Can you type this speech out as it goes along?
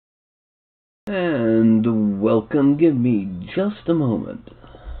And welcome, give me just a moment.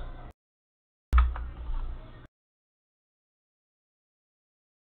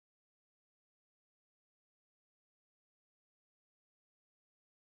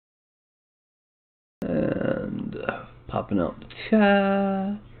 And popping out the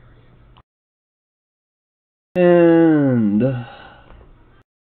chat. And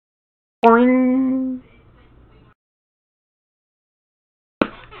boing.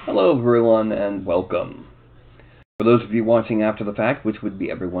 Hello everyone and welcome. For those of you watching after the fact, which would be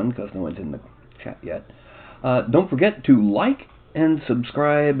everyone because no one's in the chat yet, don't forget to like and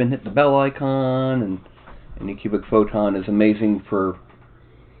subscribe and hit the bell icon. And Anycubic Photon is amazing for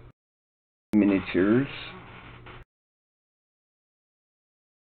miniatures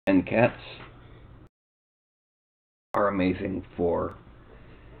and cats are amazing for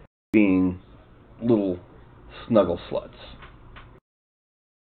being little snuggle sluts.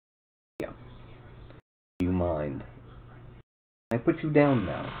 Yeah. Do you mind? I put you down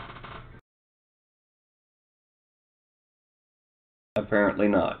now. Apparently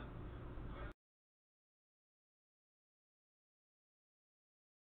not.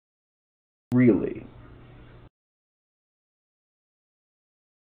 Really?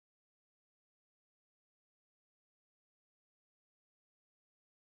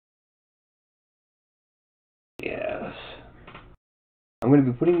 Yes. I'm going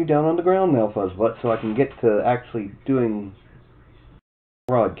to be putting you down on the ground now, Fuzzbutt, so I can get to actually doing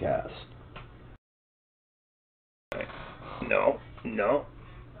broadcast. No, no.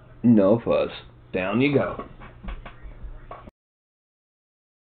 No, Fuzz. Down you go.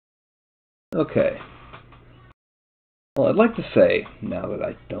 Okay. Well, I'd like to say, now that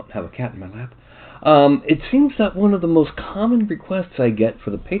I don't have a cat in my lap, it seems that one of the most common requests I get for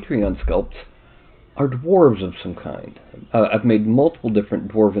the Patreon sculpts are dwarves of some kind. I've made multiple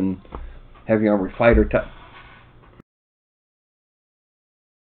different dwarven heavy armored fighter types.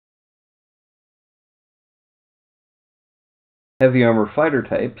 Heavy armor fighter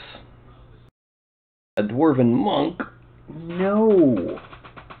types. A dwarven monk? No.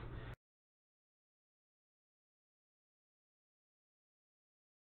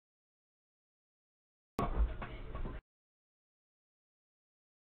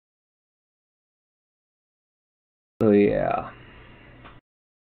 So yeah.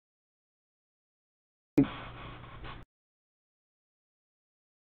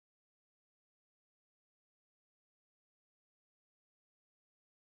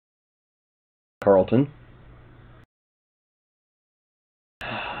 Carlton.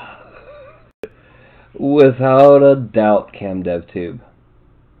 Without a doubt, CamDevTube.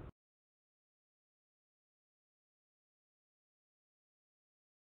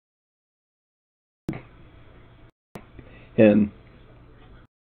 Him.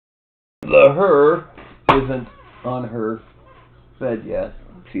 The her isn't on her bed yet.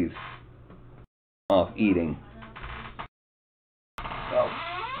 She's off eating. So,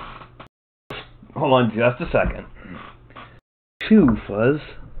 hold on just a second. Chew, Fuzz.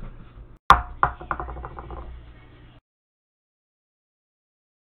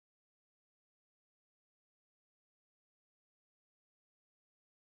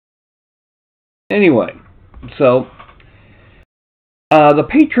 Anyway, so the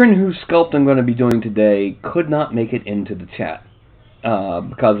patron whose sculpt I'm going to be doing today could not make it into the chat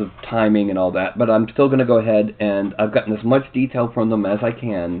because of timing and all that, but I'm still going to go ahead and I've gotten as much detail from them as I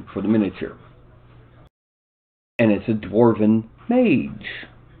can for the miniature. And it's a Dwarven Mage.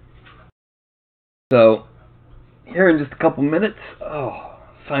 So, here in just a couple minutes,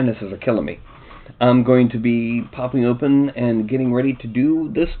 sinuses are killing me. I'm going to be popping open and getting ready to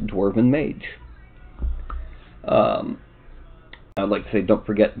do this Dwarven Mage. I'd like to say don't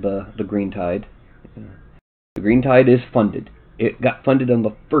forget the Green Tide. The Green Tide is funded. It got funded on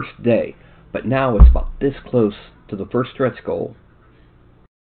the first day, but now it's about this close to the first stretch goal.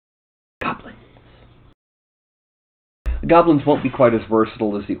 Goblins. The goblins won't be quite as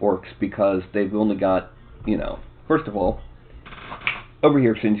versatile as the orcs because they've only got, first of all, over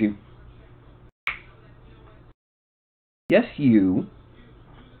here, Shinji. Yes, you.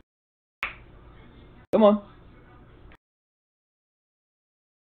 Come on.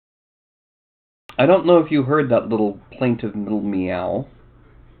 I don't know if you heard that little plaintive little meow.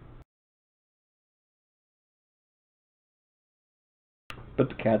 But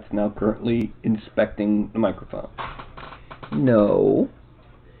the cat's now currently inspecting the microphone. No.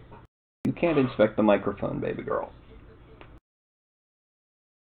 You can't inspect the microphone, baby girl.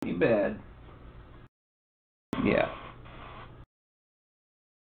 You bad. Yeah.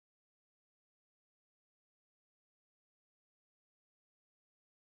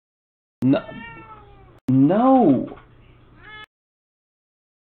 No, No.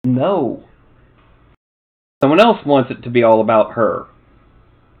 No. Someone else wants it to be all about her.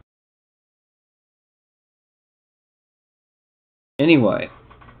 Anyway.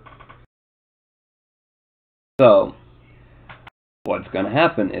 So, what's going to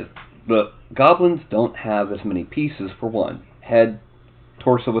happen is the goblins don't have as many pieces, for one. Head,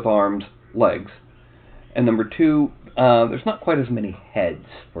 torso with arms, legs. And number two, there's not quite as many heads,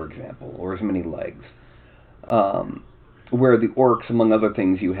 for example, or as many legs. Where the orcs, among other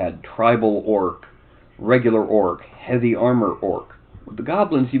things, you had tribal orc, regular orc, heavy armor orc. With the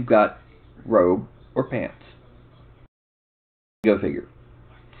goblins, you've got robe or pants. Go figure.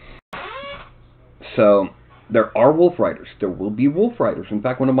 So, there are wolf riders. There will be wolf riders. In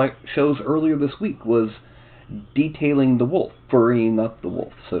fact, one of my shows earlier this week was detailing the wolf, furrying up the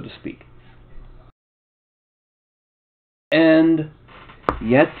wolf, so to speak. And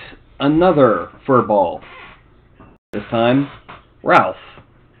yet another furball. This time, Ralph.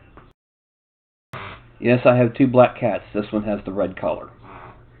 Yes, I have two black cats. This one has the red collar.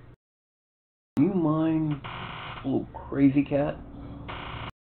 Do you mind, little crazy cat?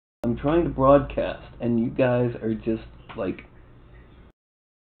 I'm trying to broadcast, and you guys are just, like,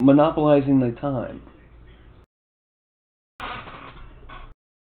 monopolizing the time.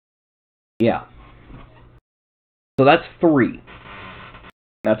 Yeah. So that's 3.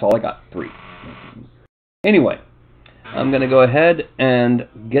 That's all I got, 3. Anyway, I'm going to go ahead and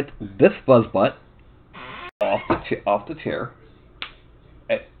get this buzzbutt off the chair.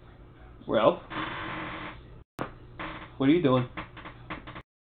 Hey, Ralph, what are you doing?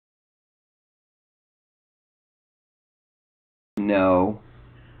 No.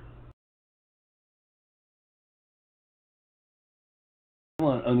 Come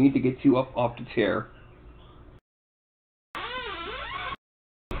on, I need to get you up off the chair.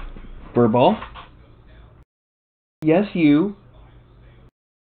 Furball? Yes, you.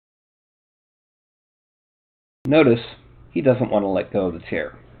 Notice, he doesn't want to let go of the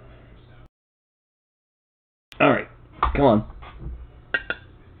chair. Alright, come on.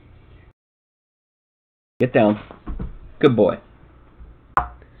 Get down. Good boy.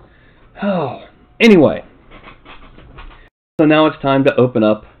 Oh, anyway. So now it's time to open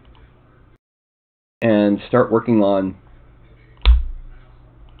up and start working on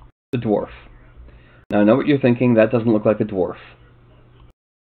the dwarf. Now I know what you're thinking, that doesn't look like a dwarf.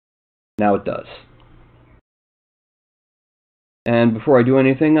 Now it does. And before I do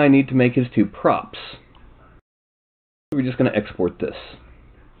anything, I need to make his 2 props. We're just going to export this.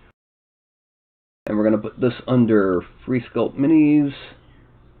 And we're going to put this under Free Sculpt Minis,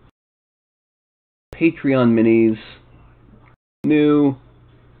 Patreon Minis, new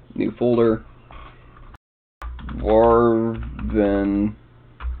folder, Dwarven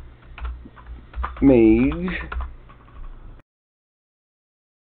Mage,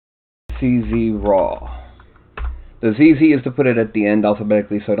 CZ Raw. The ZZ is to put it at the end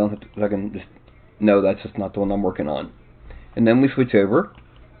alphabetically, so I can just know that's just not the one I'm working on. And then we switch over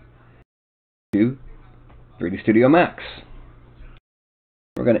to 3D Studio Max.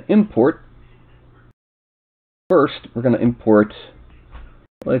 We're going to import. First, we're going to import,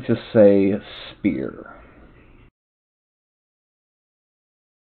 let's just say, spear.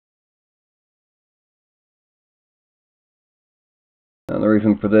 Now the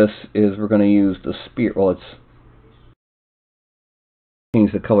reason for this is we're going to use the spear. Well, let's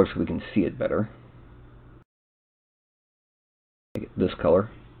change the color so we can see it better. Make it this color.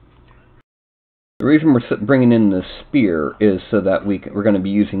 The reason we're bringing in the spear is so that we're going to be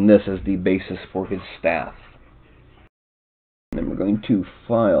using this as the basis for his staff. And then we're going to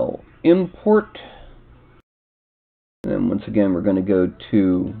File, Import. And then once again, we're going to go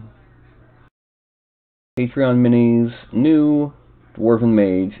to Patreon Minis, New, Dwarven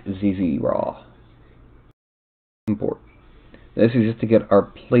Mage, ZZ Raw. Import. This is just to get our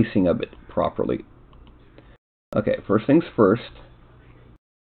placing of it properly. Okay, first things first.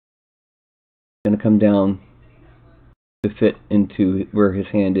 Going to come down to fit into where his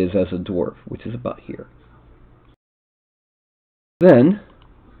hand is as a dwarf, which is about here. Then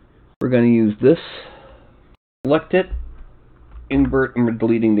we're going to use this, select it, invert, and we're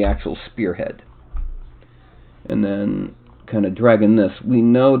deleting the actual spearhead. And then kind of dragging this. We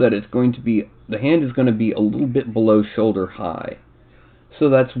know that it's going to be, the hand is going to be a little bit below shoulder high. So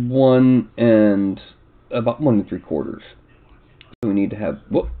that's 1 and about 1 3/4. So we need to have,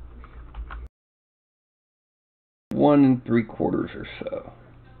 whoop, 1 3/4 or so.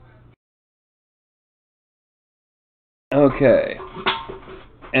 Okay.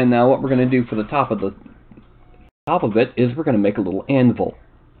 And now what we're going to do for the top of it is we're going to make a little anvil.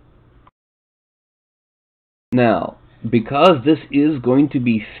 Now, because this is going to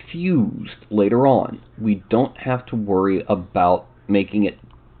be fused later on, we don't have to worry about making it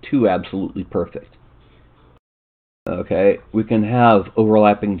too absolutely perfect. Okay, we can have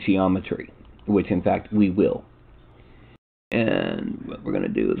overlapping geometry, which in fact we will. And what we're going to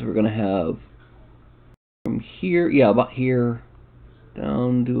do is we're going to have from here, yeah, about here,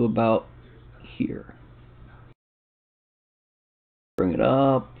 down to about here. Bring it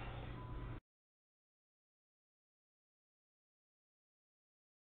up.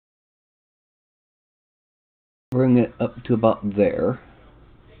 Bring it up to about there.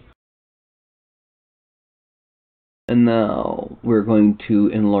 And now we're going to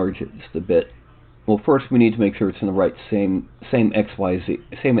enlarge it just a bit. Well, first we need to make sure it's in the right same X, Y, Z,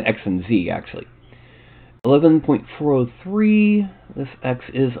 same X and Z actually. 11.403. This X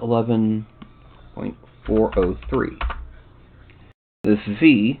is 11.403. This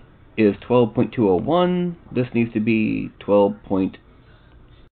Z is 12.201. This needs to be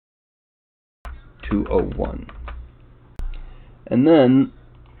 12.201. And then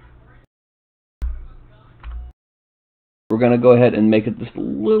we're going to go ahead and make it just a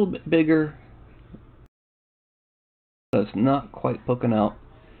little bit bigger. So it's not quite poking out.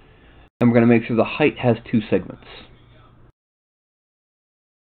 And we're going to make sure the height has 2 segments.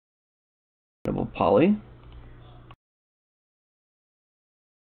 Double poly.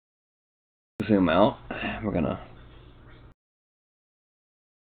 Zoom out. We're going to...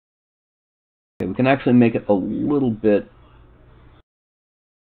 Okay, we can actually make it a little bit...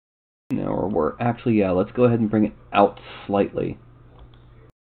 No, or we're actually, yeah, let's go ahead and bring it out slightly.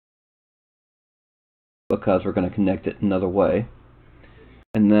 Because we're going to connect it another way.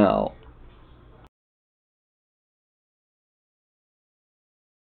 And now...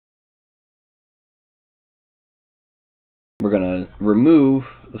 we're going to remove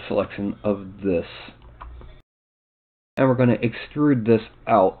the selection of this. And we're going to extrude this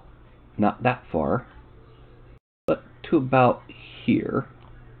out, not that far, but to about here.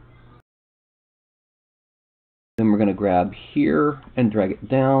 Then we're going to grab here and drag it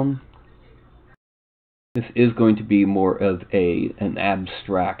down. This is going to be more of an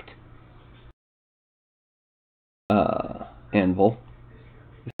abstract anvil.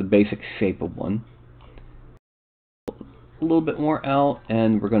 It's the basic shape of one. A little bit more out,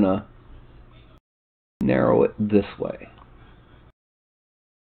 and we're going to narrow it this way.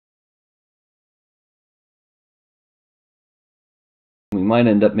 We might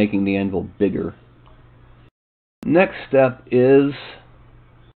end up making the anvil bigger. Next step is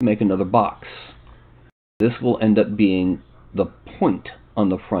to make another box. This will end up being the point on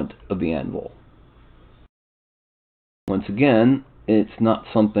the front of the anvil. Once again, it's not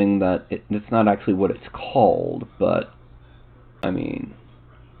something that, it's not actually what it's called, but, I mean,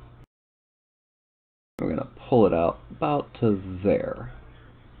 we're going to pull it out about to there.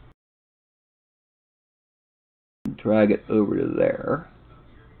 Drag it over to there.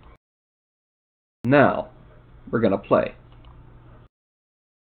 Now, we're going to play.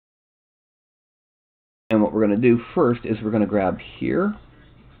 And what we're going to do first is we're going to grab here.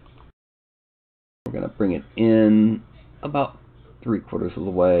 We're going to bring it in about 3/4 of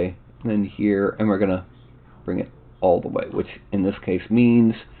the way, and then here, and we're going to bring it all the way, which in this case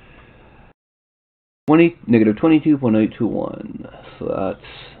means negative 22.021. So that's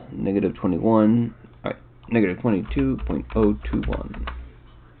negative 21, alright, negative 22.021.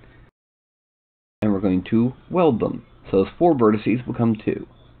 And we're going to weld them. So those 4 vertices become 2.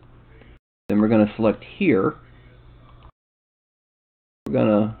 Then we're going to select here. We're going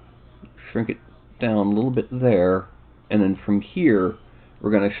to shrink it down a little bit there, and then from here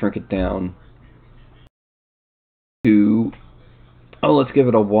we're going to shrink it down to, oh, let's give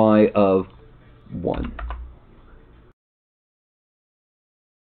it a Y of 1.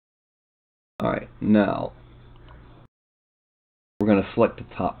 Alright, now we're going to select the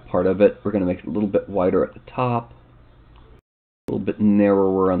top part of it. We're going to make it a little bit wider at the top, a little bit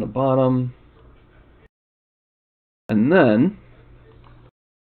narrower on the bottom, and then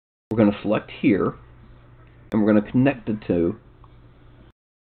we're going to select here, and we're going to connect the two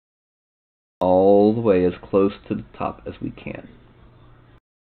all the way as close to the top as we can.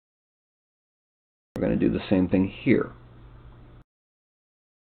 We're going to do the same thing here.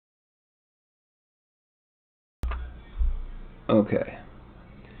 Okay.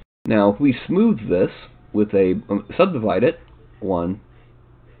 Now, if we smooth this with a subdivide it, 1,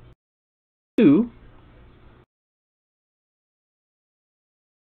 2,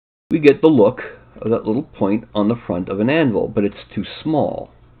 we get the look of that little point on the front of an anvil, but it's too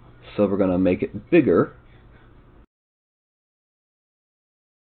small. So we're going to make it bigger.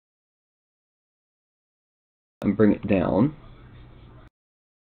 and bring it down.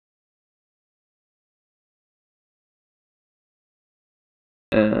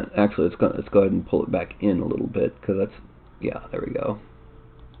 And actually, let's go ahead and pull it back in a little bit, because that's, yeah, there we go.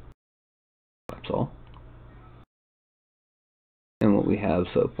 That's all. And what we have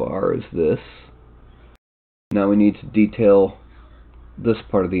so far is this. Now we need to detail this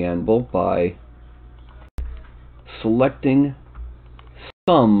part of the anvil by selecting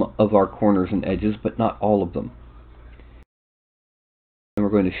some of our corners and edges, but not all of them. And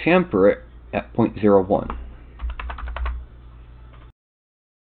we're going to chamfer it at 0.01.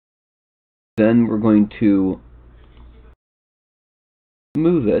 Then we're going to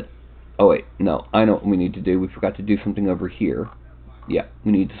smooth it. Oh wait, no, I know what we need to do. We forgot to do something over here. Yeah,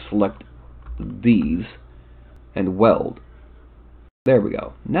 we need to select these and weld. There we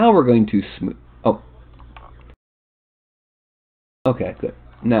go. Now we're going to smooth. Oh. Okay, good.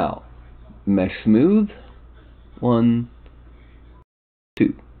 Now, mesh smooth. 1,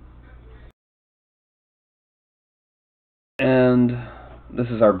 2. And this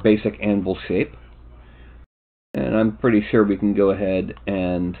is our basic anvil shape. And I'm pretty sure we can go ahead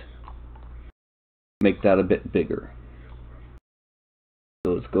and make that a bit bigger.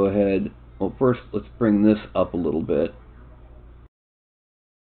 So let's go ahead. Well, first let's bring this up a little bit.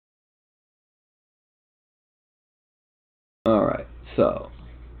 Alright, so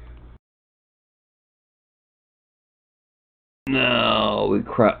now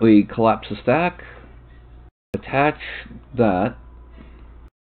we collapse the stack, attach that,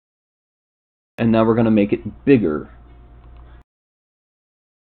 and now we're going to make it bigger.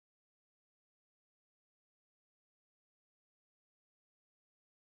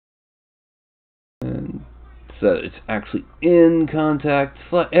 And so it's actually in contact,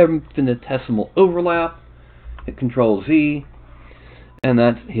 infinitesimal overlap. Hit Control Z, and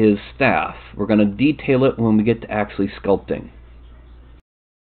that's his staff. We're going to detail it when we get to actually sculpting.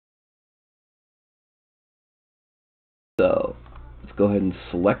 So let's go ahead and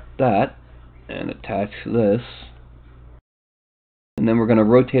select that and attach this, and then we're going to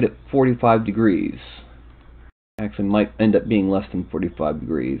rotate it 45 degrees. Actually might end up being less than 45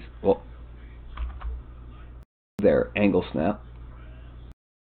 degrees. Well, there, angle snap.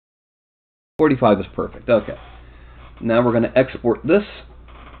 45 is perfect. Okay. Now we're going to export this.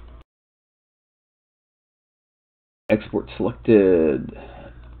 Export selected.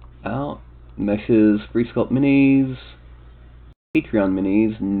 Out. Meshes, Free Sculpt Minis, Patreon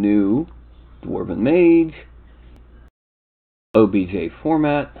Minis, New, Dwarven Mage, OBJ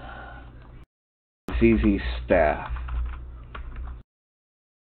format, ZZ Staff.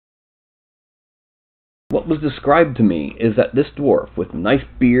 What was described to me is that this dwarf with nice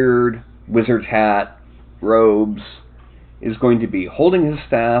beard, wizard's hat, robes, is going to be holding his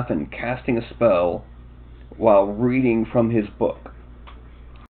staff and casting a spell while reading from his book.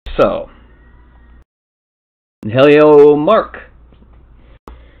 So, Helio Mark.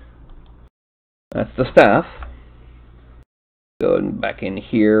 That's the staff. Going back in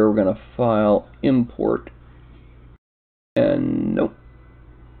here, we're going to file, import, and nope.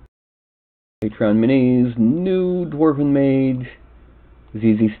 Patreon Minis, New Dwarven Mage,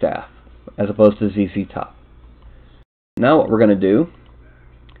 ZZ Staff, as opposed to ZZ Top. Now what we're going to do,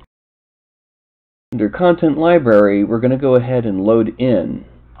 under Content Library, we're going to go ahead and load in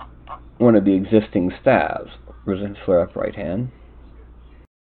one of the existing staffs. Resistance flare up right hand.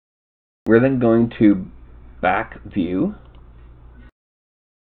 We're then going to back view,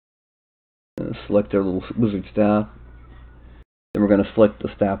 and select our little wizard staff. Then we're going to select the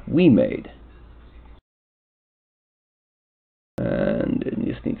staff we made. And it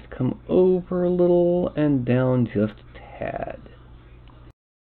just needs to come over a little and down just a tad.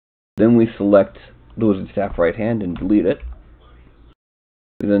 Then we select the wizard staff right hand and delete it.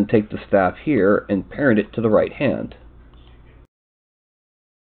 We then take the staff here and parent it to the right hand.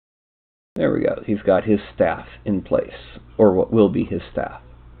 There we go. He's got his staff in place, or what will be his staff.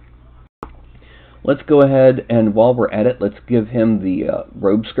 Let's go ahead and while we're at it, let's give him the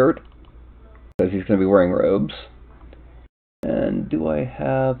robe skirt, because he's going to be wearing robes. And do I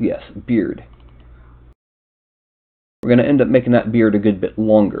have, yes, beard. We're going to end up making that beard a good bit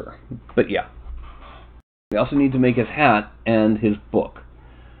longer, but yeah. We also need to make his hat and his book.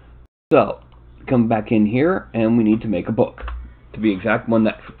 So, come back in here, and we need to make a book. To be exact, one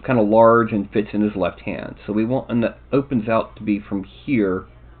that's kind of large and fits in his left hand. So we want one that opens out to be from here,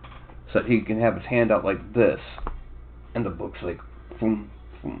 so that he can have his hand out like this, and the book's like, boom,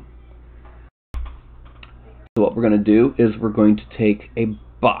 boom. So what we're going to do is we're going to take a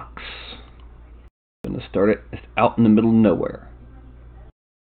box. I'm going to start it out in the middle of nowhere.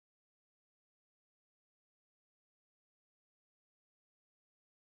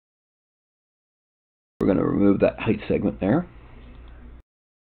 that height segment there.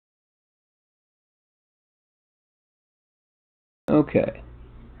 Okay.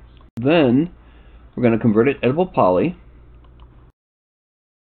 Then we're going to convert it editable poly.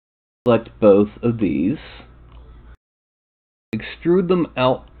 Select both of these. Extrude them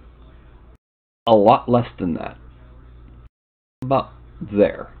out a lot less than that. About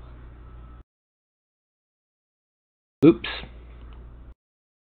there. Oops.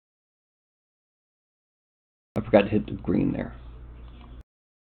 I forgot to hit the green there.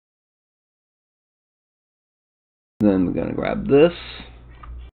 Then we're going to grab this.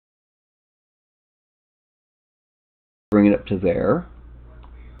 Bring it up to there.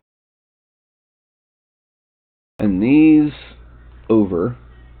 And these over.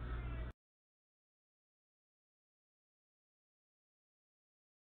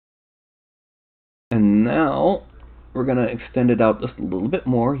 And now we're going to extend it out just a little bit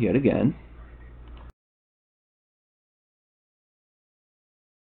more yet again.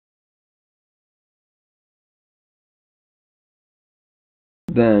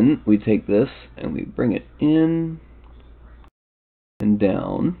 Then we take this and we bring it in and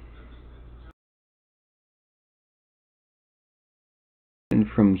down. And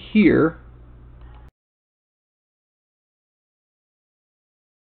from here,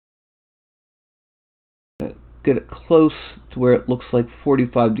 get it close to where it looks like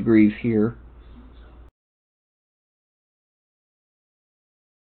 45 degrees here.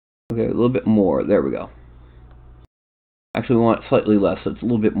 Okay, a little bit more. There we go. Actually, we want it slightly less, so it's a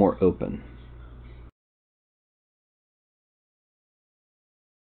little bit more open.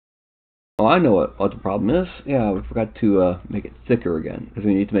 Oh, I know what the problem is. Yeah, we forgot to make it thicker again, because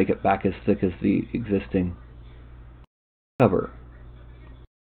we need to make it back as thick as the existing cover.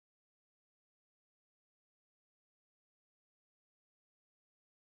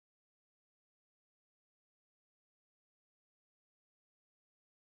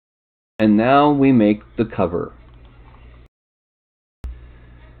 And now we make the cover.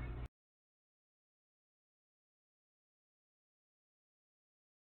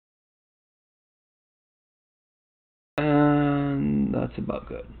 And that's about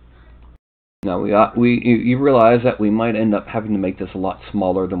good. Now you realize that we might end up having to make this a lot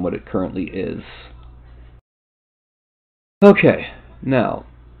smaller than what it currently is. Okay, now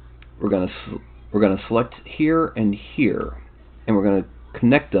we're gonna select here and here, and we're gonna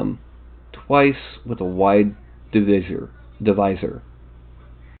connect them twice with a wide divisor.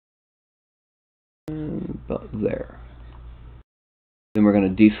 About there. Then we're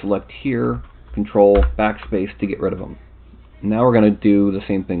going to deselect here, Control Backspace to get rid of them. Now we're going to do the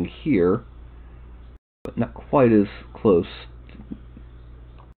same thing here, but not quite as close.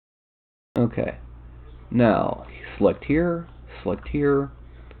 Okay. Now select here,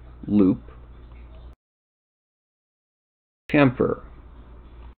 loop, chamfer,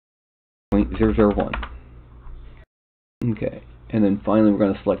 0.001. Okay, and then finally we're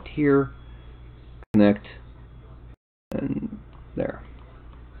going to select here, connect, and there.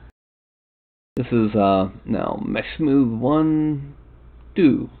 This is now mesh smooth 1,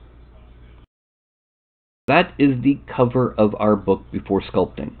 2. That is the cover of our book before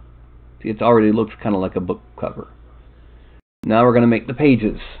sculpting. See, it already looks kind of like a book cover. Now we're going to make the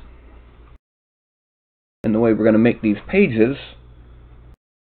pages. And the way we're going to make these pages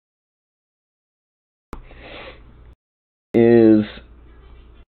is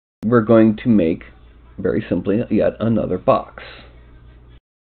we're going to make, very simply, yet another box.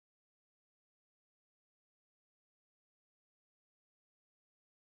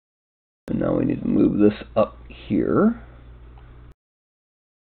 And now we need to move this up here.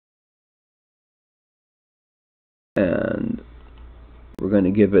 And we're going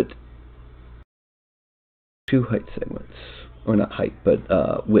to give it 2 height segments. Or not height,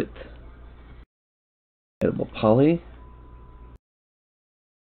 but width. Editable poly.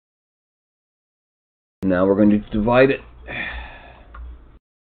 Now we're going to divide it.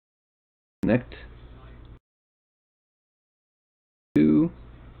 Connect. 2.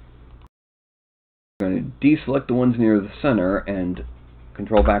 We're going to deselect the ones near the center and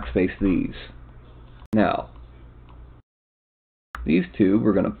Control Backspace these. Now, these 2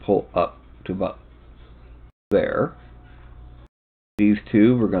 we're going to pull up to about there. These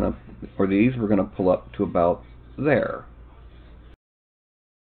 2 we're going to pull up to about there.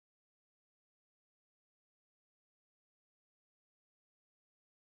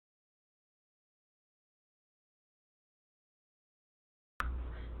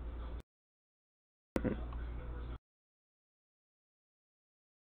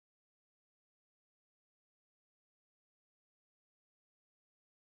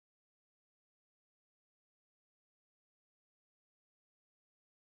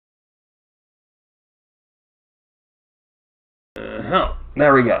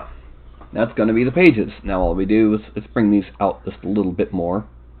 There we go. That's going to be the pages. Now all we do is let's bring these out just a little bit more.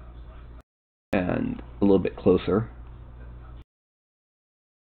 And a little bit closer.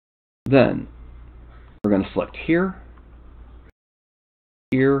 Then we're going to select here,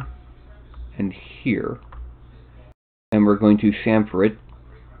 here, and here. And we're going to chamfer it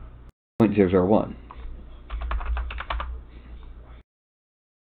 0.001.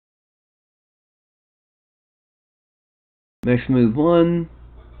 Mesh smooth 1,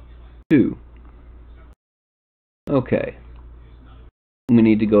 2. Okay. We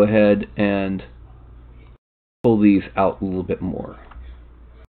need to go ahead and pull these out a little bit more.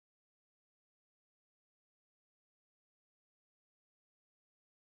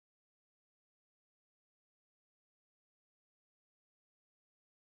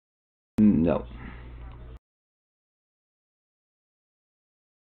 No.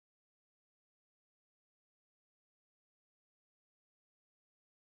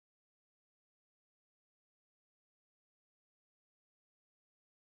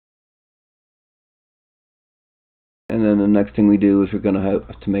 And then the next thing we do is we're going to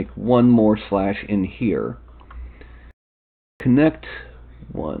have to make one more slash in here. Connect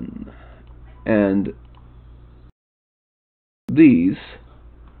 1. And these,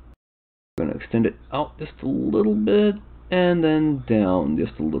 we're going to extend it out just a little bit and then down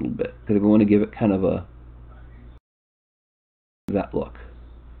just a little bit. Because we want to give it kind of a that look.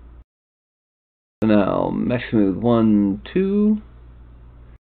 So now mesh smooth 1, 2.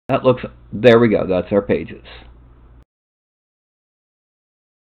 That looks, there we go, that's our pages.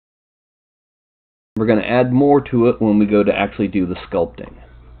 We're going to add more to it when we go to actually do the sculpting.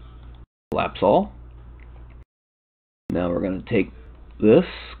 Collapse all. Now we're going to take this,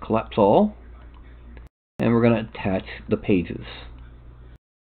 collapse all, and we're going to attach the pages.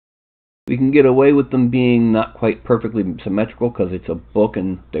 We can get away with them being not quite perfectly symmetrical because it's a book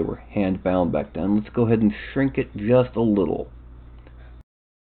and they were hand bound back then. Let's go ahead and shrink it just a little.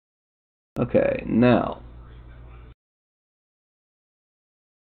 Okay, now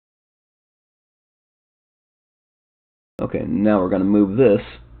we're going to move this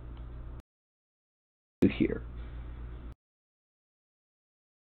to here.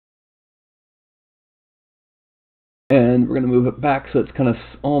 And we're going to move it back so it's kind of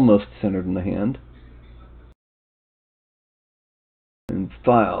almost centered in the hand. And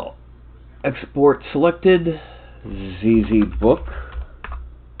file, export selected, ZZ book,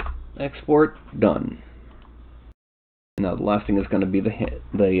 export, done. Now the last thing is going to be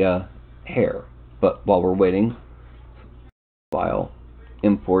the hair. But while we're waiting, file,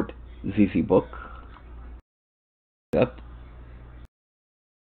 import ZZ book, accept,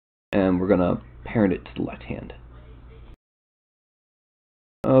 and we're going to parent it to the left hand.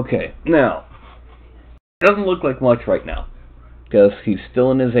 Okay, now, it doesn't look like much right now, because he's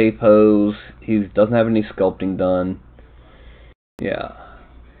still in his A pose, he doesn't have any sculpting done, yeah.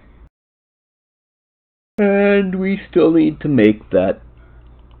 And we still need to make that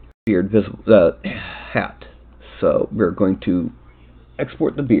beard visible, hat, so we're going to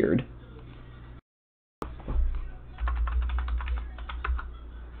export the beard.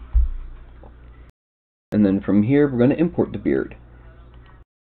 And then from here, we're going to import the beard.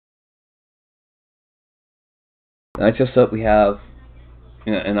 That's just so we have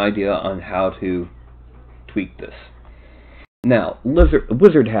an idea on how to tweak this. Now,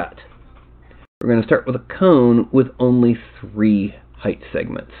 wizard hat. We're going to start with a cone with only 3 height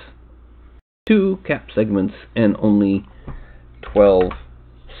segments, 2 cap segments, and only 12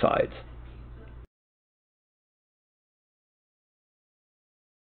 sides.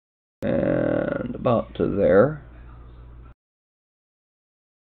 And about to there.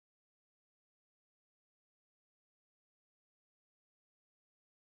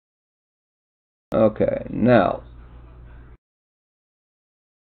 Okay, now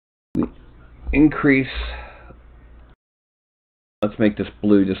we increase. Let's make this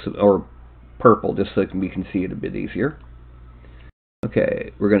blue or purple just so we can see it a bit easier.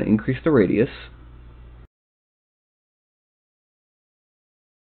 Okay, we're going to increase the radius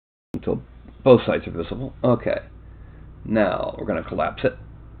until both sides are visible. Okay, now we're going to collapse it.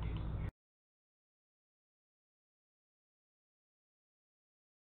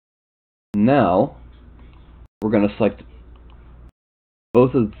 Now we're going to select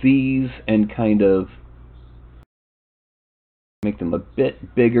both of these and kind of make them a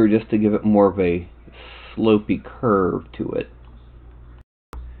bit bigger just to give it more of a slopey curve to it.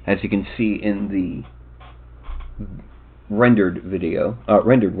 As you can see in the rendered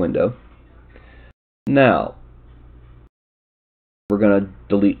window. Now we're going to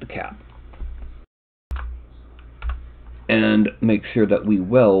delete the cap. and make sure that we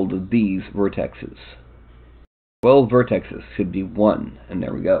weld these vertexes. 12 vertexes should be 1, and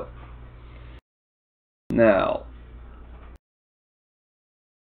there we go. Now,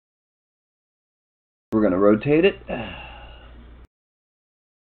 we're going to rotate it.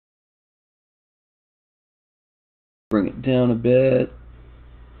 Bring it down a bit.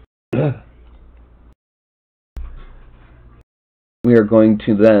 We are going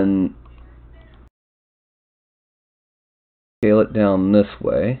to then scale it down this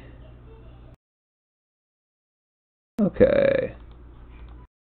way. Okay.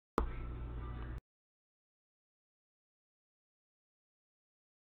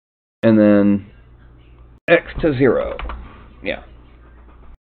 And then X to 0. Yeah.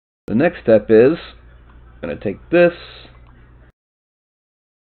 The next step is I'm going to take this,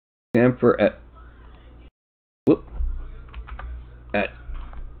 chamfer at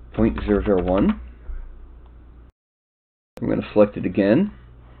 0.001. I'm going to select it again,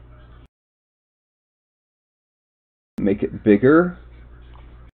 make it bigger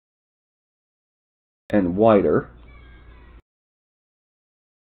and wider,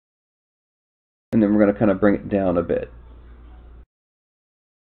 and then we're going to kind of bring it down a bit.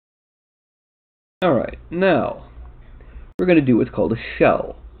 Alright, now we're going to do what's called a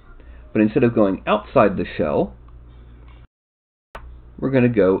shell, but instead of going outside the shell, we're going to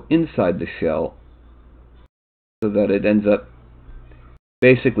go inside the shell so that it ends up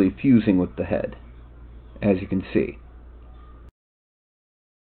basically fusing with the head, as you can see.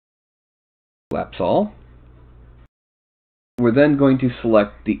 Collapse all. We're then going to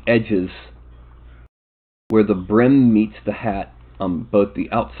select the edges where the brim meets the hat on both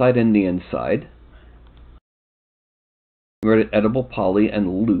the outside and the inside. We're at edible poly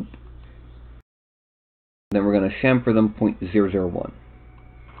and loop. Then we're going to chamfer them 0.001.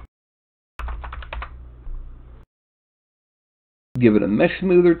 Give it a mesh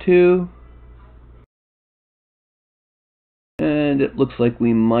smooth or two. And it looks like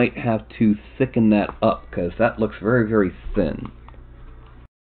we might have to thicken that up because that looks very, very thin.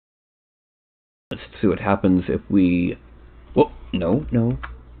 Let's see what happens if we... Oh, no.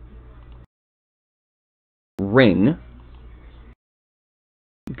 Ring.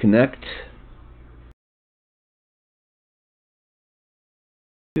 Connect.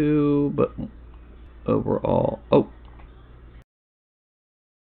 To, but overall... Oh.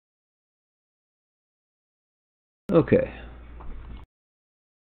 Okay.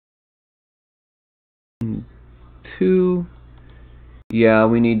 2. Yeah,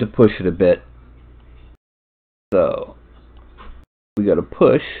 we need to push it a bit. So, we got to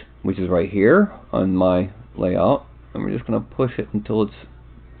push, which is right here on my layout, and we're just going to push it until it's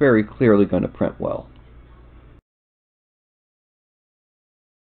very clearly going to print well.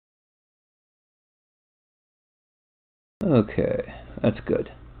 Okay, that's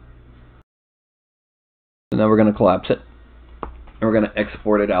good. So now we're going to collapse it, and we're going to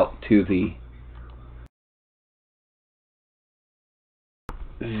export it out to the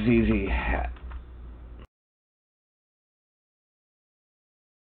ZZ hat.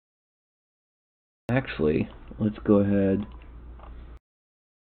 Actually, let's go ahead.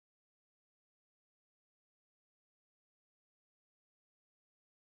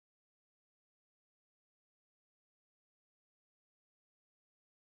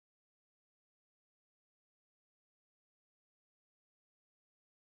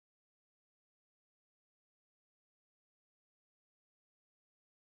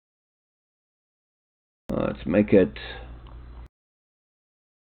 Let's make it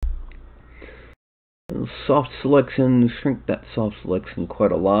soft selection, shrink that soft selection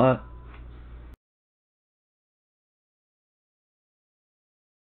quite a lot.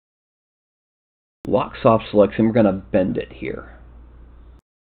 Lock soft selection, we're going to bend it here.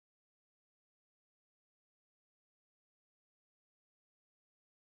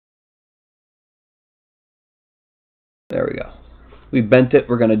 There we go. We bent it,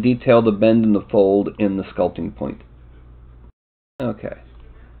 we're going to detail the bend and the fold in the sculpting point. Okay.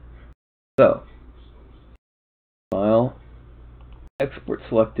 So, file, export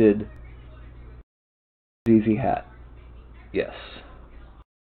selected, ZZ hat. Yes.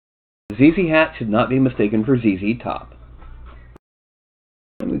 ZZ hat should not be mistaken for ZZ top.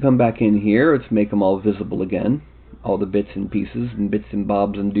 And we come back in here, let's make them all visible again. All the bits and pieces and bits and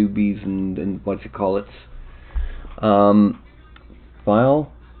bobs and doobies and what you call it.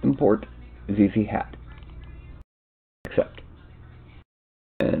 File, import, ZZ hat. Accept.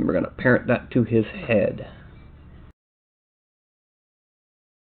 And we're going to parent that to his head.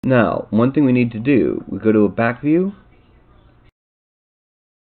 Now, one thing we need to do, we go to a back view,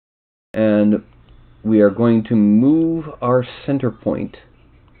 and we are going to move our center point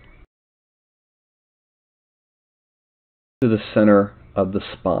to the center of the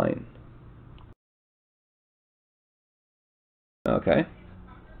spine. Okay.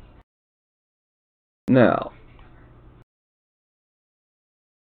 Now,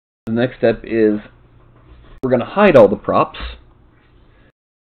 the next step is we're going to hide all the props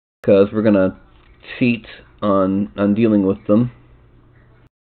because we're going to cheat on dealing with them.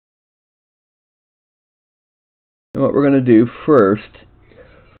 And what we're going to do first,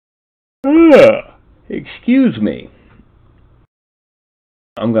 excuse me,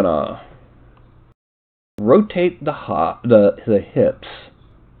 I'm going to rotate the hips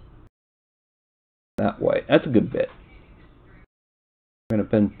that way. That's a good bit. I'm going to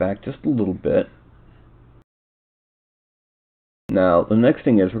bend back just a little bit. Now, the next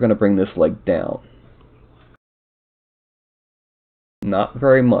thing is we're going to bring this leg down. Not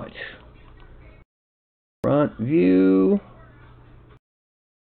very much. Front view.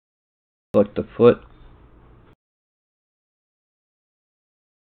 Select the foot.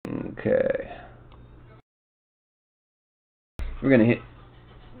 Okay. We're going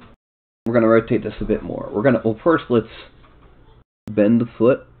to rotate this a bit more. Well, first let's bend the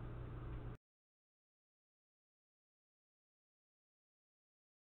foot.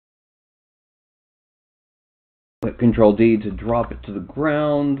 Hit Control D to drop it to the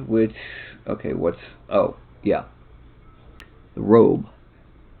ground, which, okay, oh, yeah. The robe.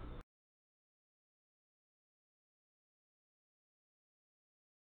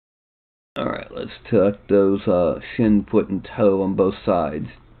 Alright, let's tuck those shin, foot, and toe on both sides.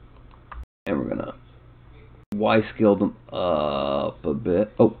 And we're gonna Y-scale them up a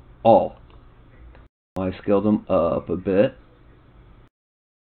bit. Oh, all. Y-scale them up a bit.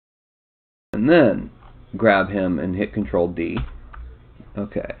 And then grab him and hit Control D.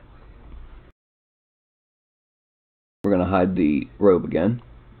 Okay. We're gonna hide the robe again.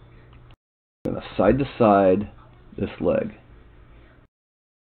 We're gonna side to side this leg.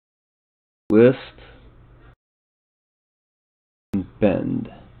 Twist and bend.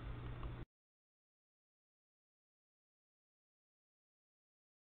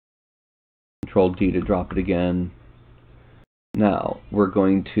 Control D to drop it again. Now we're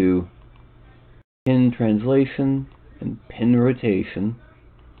going to pin translation and pin rotation.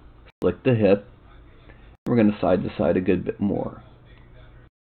 Select the hip. We're going to side to side a good bit more.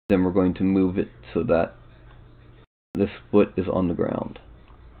 Then we're going to move it so that this foot is on the ground.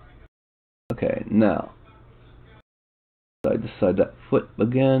 Okay, now side to side that foot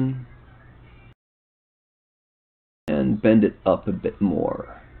again and bend it up a bit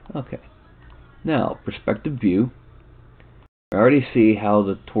more. Okay, now perspective view. I already see how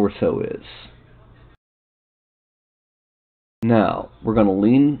the torso is. Now we're going to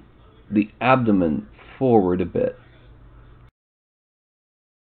lean the abdomen forward a bit.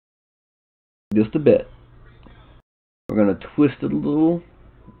 Just a bit. We're going to twist it a little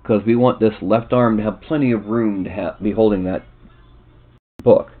because we want this left arm to have plenty of room to be holding that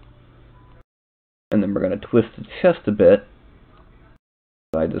book. And then we're going to twist the chest a bit.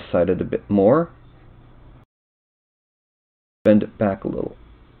 I decided a bit more. Bend it back a little.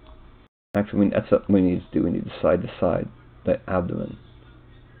 Actually, that's what we need to do. We need to side the abdomen.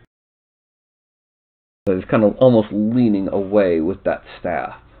 So it's kind of almost leaning away with that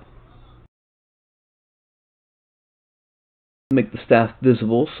staff. Make the staff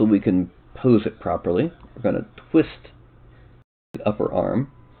visible so we can pose it properly. We're going to twist the upper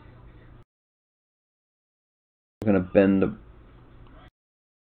arm. We're going to bend the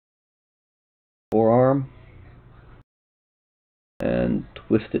forearm and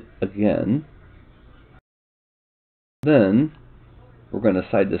twist it again. Then we're going to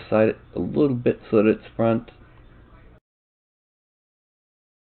side to side it a little bit so that it's front.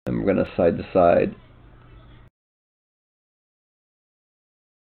 And we're going to side to side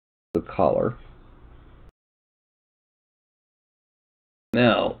the collar.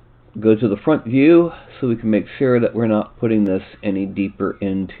 Now, go to the front view so we can make sure that we're not putting this any deeper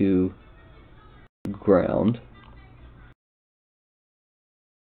into the ground.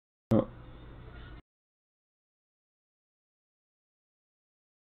 Oh.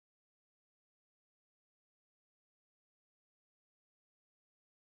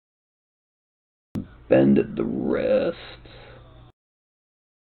 Bend at the wrist.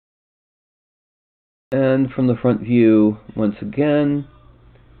 And from the front view, once again,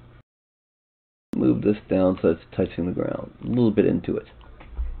 move this down so it's touching the ground, a little bit into it.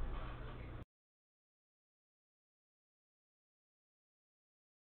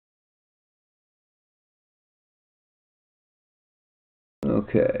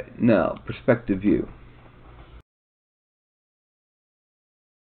 Okay, now perspective view.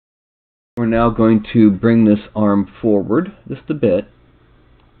 We're now going to bring this arm forward just a bit,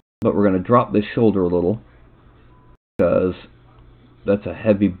 but we're going to drop this shoulder a little because that's a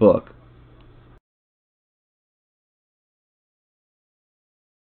heavy book.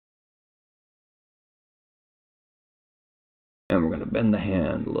 And we're going to bend the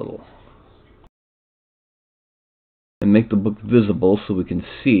hand a little and make the book visible so we can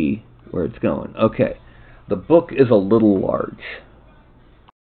see where it's going. Okay, the book is a little large.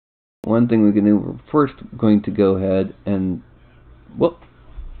 One thing we can do, we're first going to go ahead and, whoop,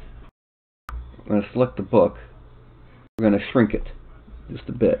 I'm going to select the book. We're going to shrink it just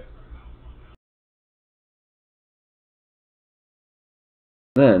a bit.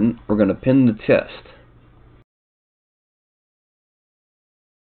 Then we're going to pin the chest.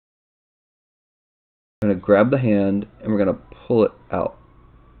 We're going to grab the hand and we're going to pull it out.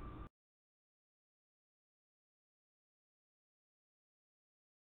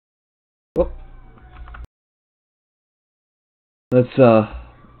 Whoop. Let's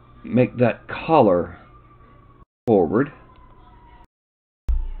make that collar forward.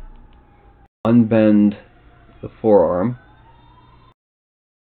 Unbend the forearm.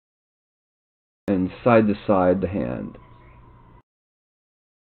 And side to side the hand.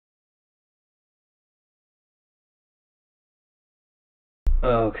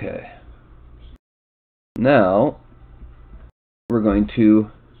 Okay. Now we're going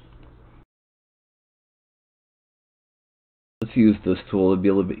to, let's use this tool to be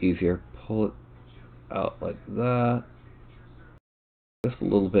a little bit easier. Pull it out like that. Just a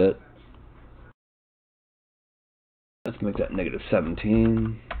little bit. Let's make that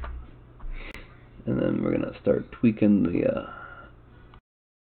 -17. And then we're going to start tweaking the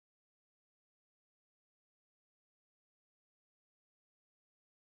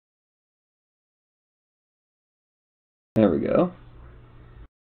there we go.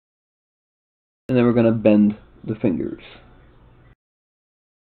 And then we're going to bend the fingers.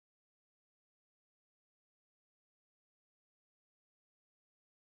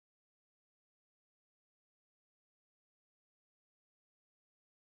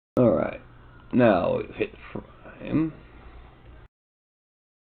 Alright. Now we hit frame.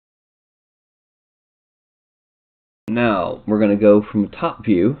 Now we're going to go from top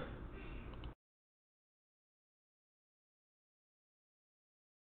view.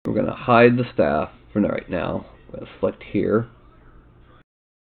 We're going to hide the staff for right now. We're going to select here.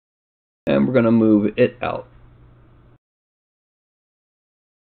 And we're going to move it out.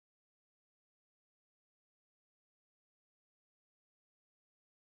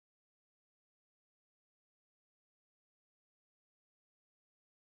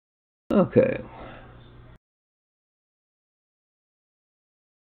 Okay.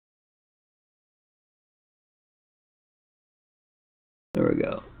 There we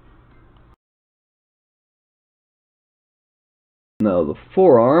go. Now the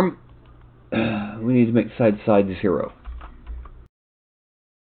forearm, we need to make side to side 0.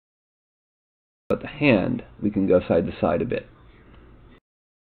 But the hand, we can go side to side a bit.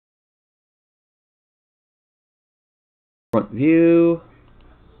 Front view.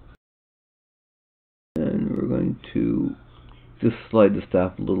 And we're going to just slide the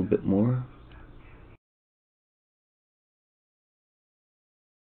staff a little bit more.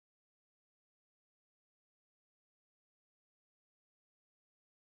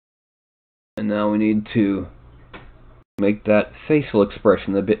 And now we need to make that facial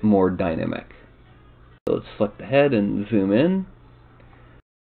expression a bit more dynamic. So let's select the head and zoom in.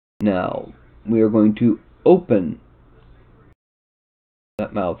 Now we are going to open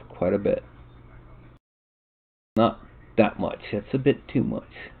that mouth quite a bit. Not that much, that's a bit too much.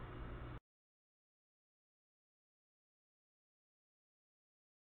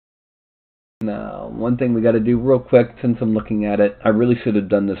 Now, one thing we got to do real quick, since I'm looking at it, I really should have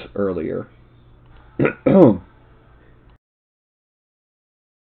done this earlier.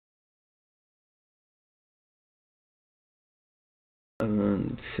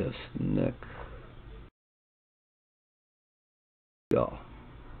 And chest, neck, jaw.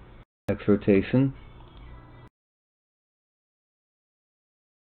 X rotation.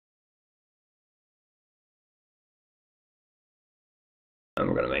 And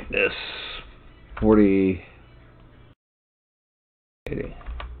we're going to make this 40, 80.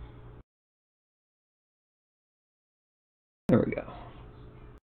 There we go.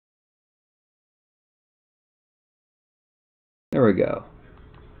 There we go.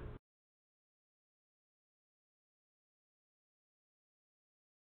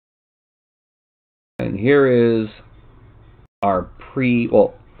 And here is our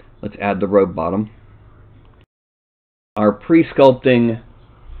well, let's add the robe bottom. Our pre-sculpting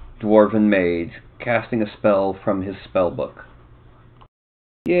Dwarven Mage casting a spell from his spell book.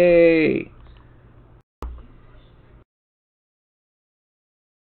 Yay!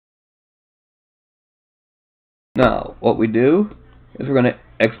 Now, what we do is we're going to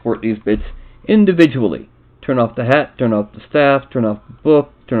export these bits individually. Turn off the hat, turn off the staff, turn off the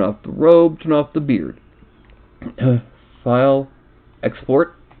book, turn off the robe, turn off the beard. File,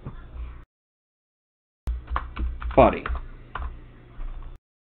 export, body.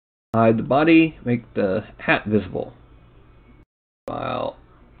 Hide the body, make the hat visible. File,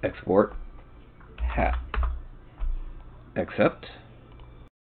 export, hat. Accept.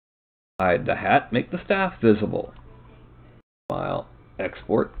 Hide the hat, make the staff visible. File,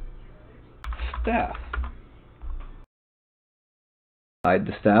 export, staff. Hide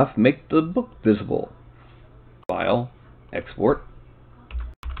the staff, make the book visible. File, export,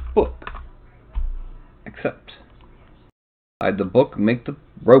 book. Accept. Hide the book, make the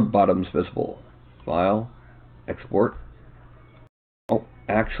robe bottoms visible. File, export. Oh,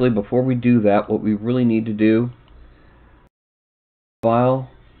 actually, before we do that, what we really need to do,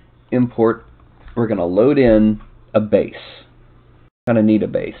 file, import, we're going to load in a base. Kind of need a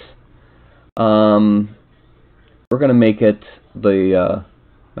base. We're going to make it the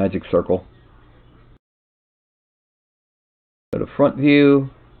magic circle. Go to front view,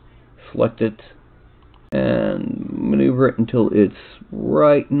 select it, and maneuver it until it's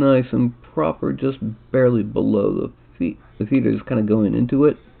right nice and proper, just barely below the feet. The feet are just kind of going into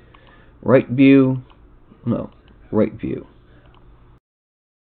it. Right view, no, right view.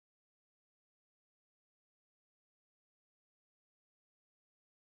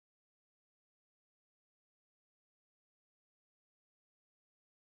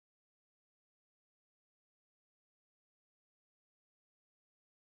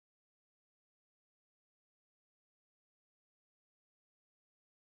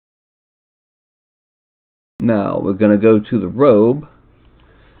 Now we're going to go to the robe.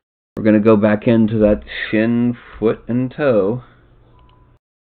 We're going to go back into that shin, foot, and toe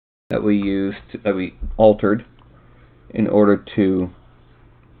that we altered in order to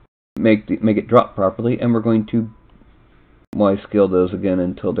make it drop properly, and we're going to Y-scale those again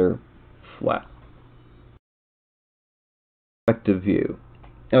until they're flat. Perspective view.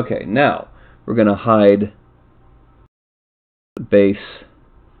 Okay, now we're going to hide the base,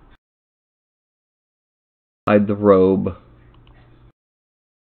 hide the robe.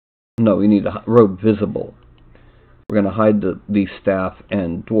 No, we need a robe visible. We're going to hide the staff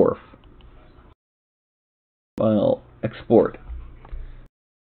and dwarf. File, export.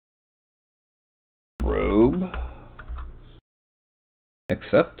 Robe.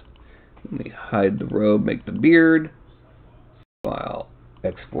 Accept. Let me hide the robe, make the beard. File,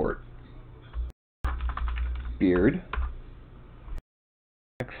 export. Beard.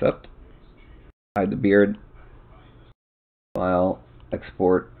 Accept. Hide the beard. File,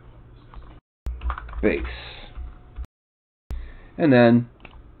 export. Base. And then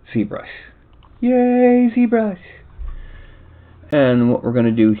ZBrush. Yay, ZBrush! And what we're going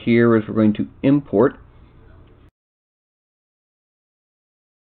to do here is we're going to import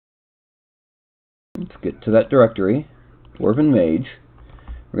let's get to that directory, Dwarven Mage.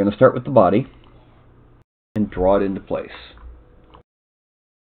 We're going to start with the body and draw it into place.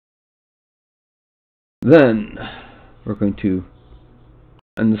 Then we're going to,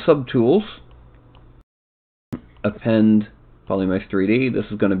 in the subtools, append Polymesh 3D. This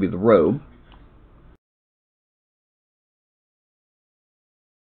is going to be the robe.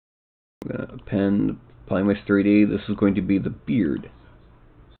 We're going to append Polymesh 3D. This is going to be the beard.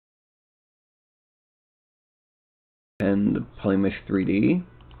 Append Polymesh 3D.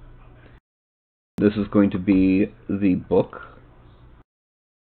 This is going to be the book.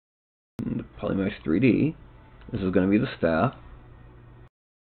 And Polymesh 3D. This is going to be the staff.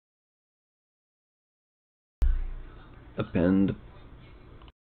 Append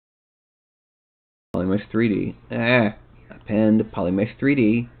Polymesh 3D. Append Polymesh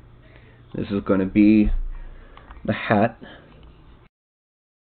 3D. This is going to be the hat.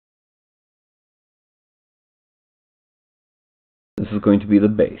 This is going to be the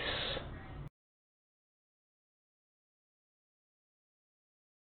base.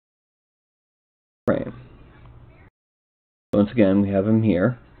 Frame. Once again, we have him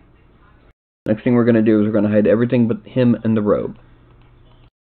here. Next thing we're going to do is we're going to hide everything but him and the robe.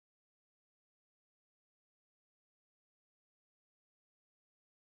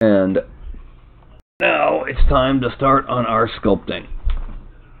 And now it's time to start on our sculpting.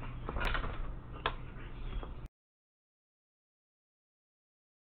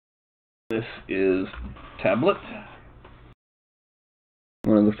 this is tablet.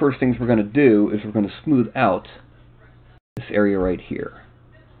 One of the first things we're going to do is we're going to smooth out this area right here.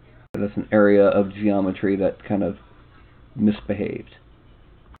 That's an area of geometry that kind of misbehaved.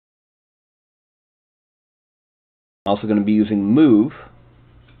 Also going to be using move.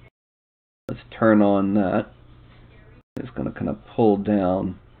 Let's turn on that. It's going to kind of pull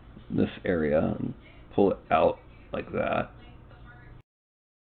down this area and pull it out like that.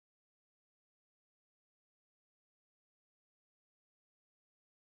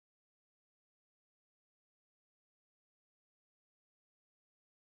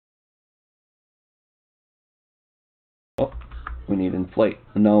 Oh, we need inflate.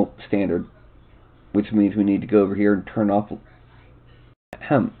 No, standard. Which means we need to go over here and turn off.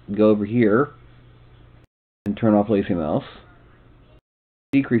 Go over here and turn off lazy mouse.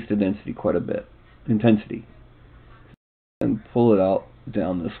 Decrease the density quite a bit. Intensity. And pull it out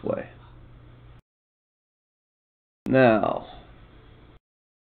down this way. Now,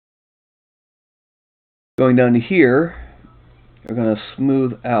 going down to here, we're going to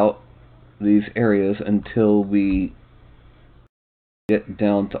smooth out these areas until we get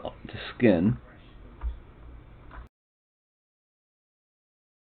down to skin.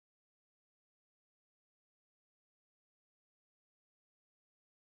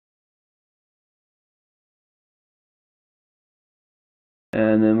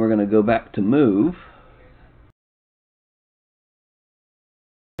 And then we're going to go back to move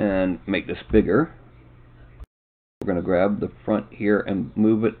and make this bigger. We're going to grab the front here and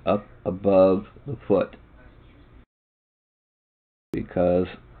move it up above the foot, because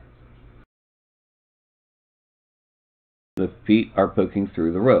the feet are poking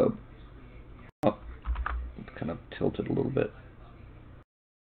through the robe. Oh, it's kind of tilted a little bit.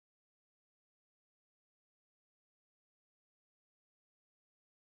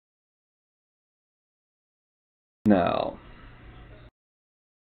 Now,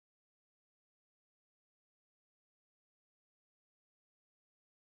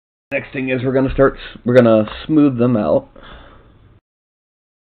 next thing is we're going to smooth them out.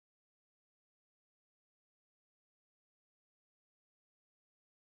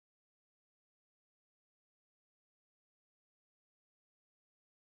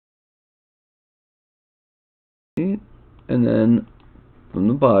 And then from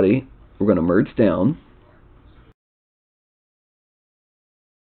the body, we're going to merge down.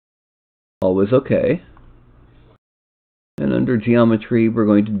 Always okay. And under geometry, we're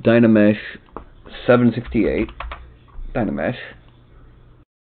going to Dynamesh 768. Dynamesh.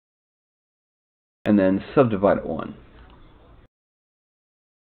 And then subdivide it 1.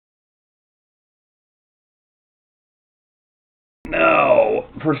 Now,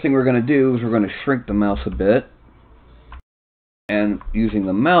 first thing we're going to do is we're going to shrink the mouse a bit. And using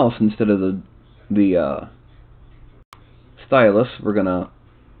the mouse instead of the stylus, we're going to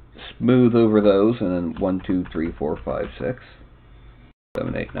smooth over those, and then 1, 2, 3, 4, 5, 6,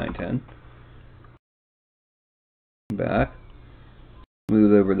 7, 8, 9, 10. Back.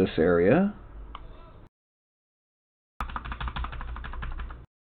 Smooth over this area.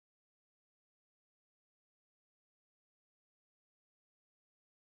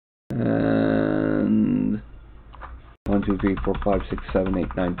 And 1, 2, 3, 4, 5, 6, 7,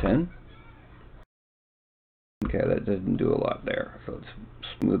 8, 9, 10. Okay, that didn't do a lot there. So let's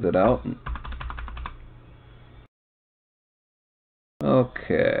smooth it out.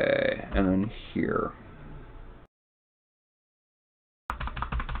 Okay, and then here.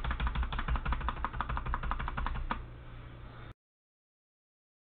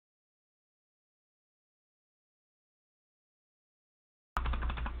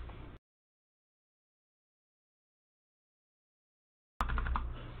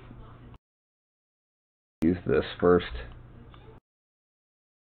 Use this first.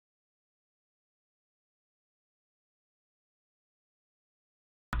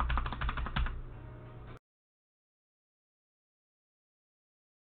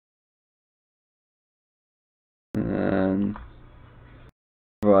 And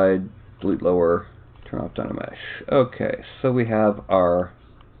provide, delete lower, turn off Dynamesh. Okay, so we have our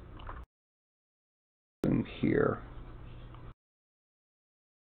thing here.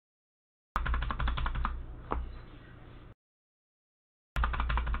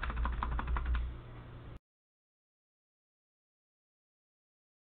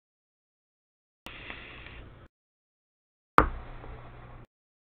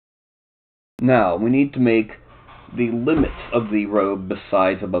 Now, we need to make the limits of the robe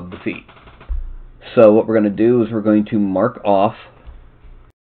besides above the feet. So what we're going to do is we're going to mark off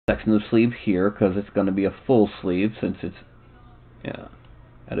section of the sleeve here, because it's going to be a full sleeve since it's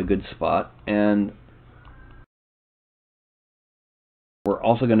at a good spot, and we're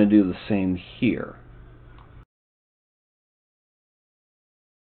also going to do the same here.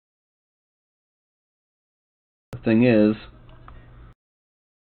 The thing is,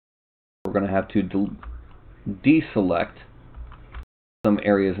 we're going to have to deselect some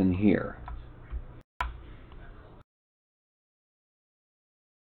areas in here.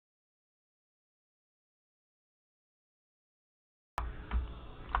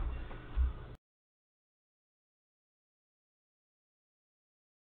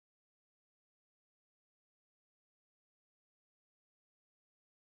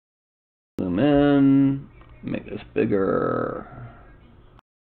 Zoom in, make this bigger.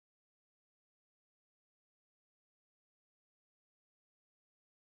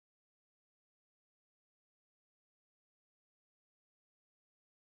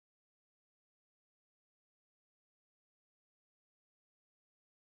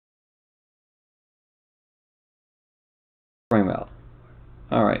 Frame out.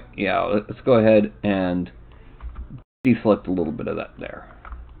 Alright, yeah, let's go ahead and deselect a little bit of that there,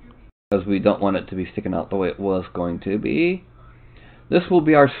 because we don't want it to be sticking out the way it was going to be. This will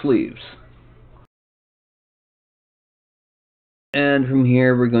be our sleeves. And from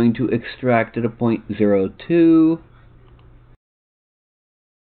here we're going to extract at a 0.02,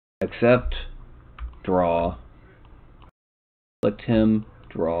 accept, draw, select him,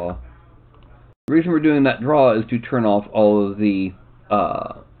 draw. The reason we're doing that draw is to turn off all of the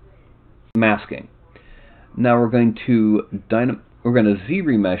masking. Now we're going to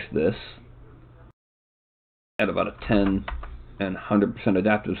Z-remesh this at about a 10 and 100%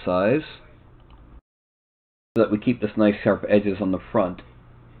 adaptive size, so that we keep this nice sharp edges on the front.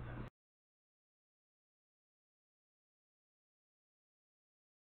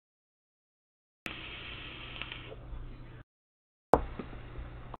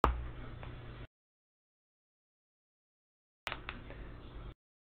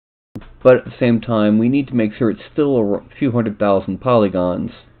 But at the same time, we need to make sure it's still a few 100,000 polygons,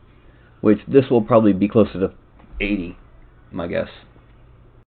 which this will probably be closer to 80, my guess.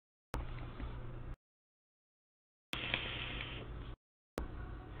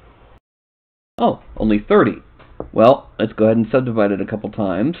 Oh, only 30. Well, let's go ahead and subdivide it a couple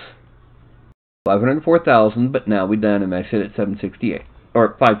times. 504,000, but now we dynamesh it at 768,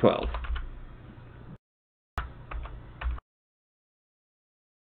 or 512.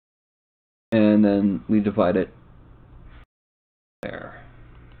 And then we divide it there.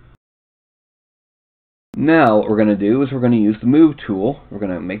 Now what we're going to do is we're going to use the move tool. We're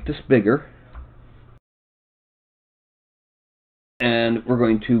going to make this bigger. And we're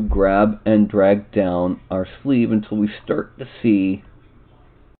going to grab and drag down our sleeve until we start to see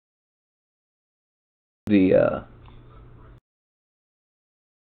the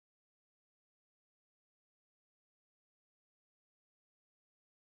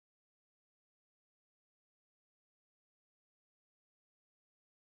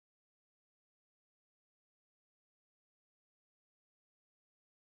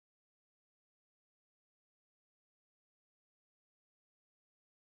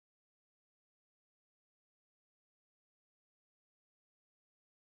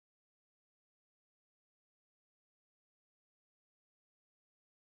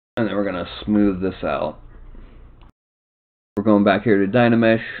and then we're going to smooth this out. We're going back here to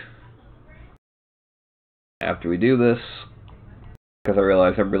Dynamesh after we do this, because I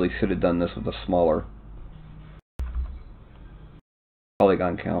realized I really should have done this with a smaller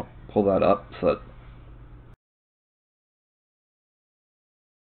polygon count. Pull that up so that,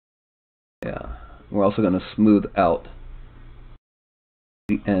 yeah. We're also going to smooth out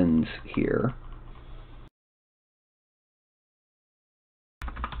the ends here.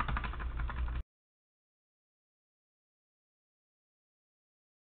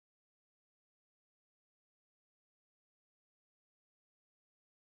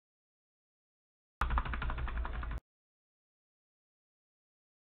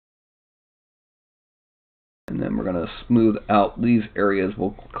 And then we're going to smooth out these areas.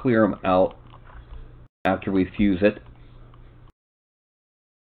 We'll clear them out after we fuse it.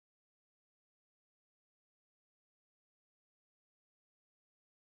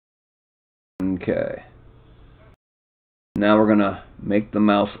 Okay. Now we're going to make the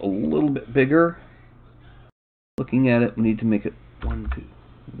mouse a little bit bigger. Looking at it, we need to make it 1, 2,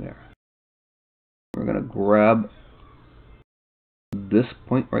 there. We're going to grab this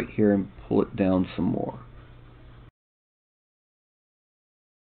point right here and pull it down some more.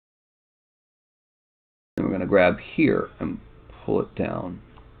 And we're going to grab here and pull it down.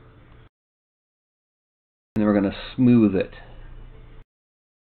 And then we're going to smooth it.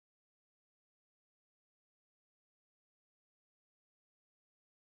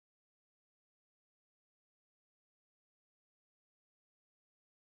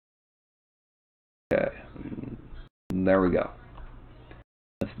 Okay, and there we go.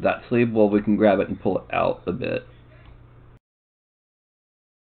 That's that sleeve. Well, we can grab it and pull it out a bit.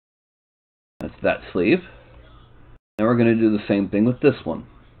 That's that sleeve. Now we're going to do the same thing with this one.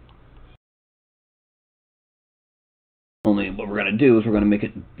 Only what we're going to do is we're going to make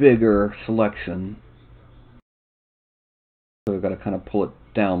it bigger selection. So we've got to kind of pull it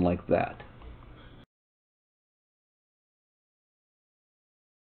down like that.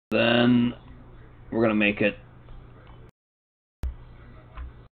 Then we're going to make it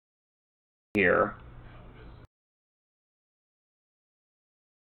here.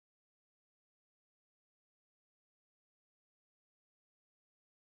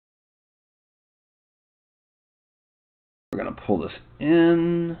 We're going to pull this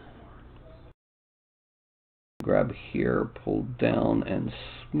in. Grab here, pull down and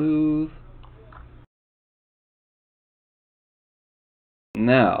smooth.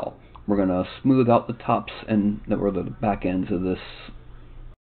 Now we're going to smooth out the tops and the back ends of this.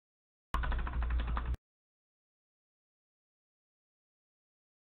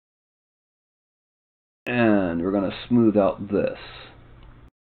 And we're going to smooth out this.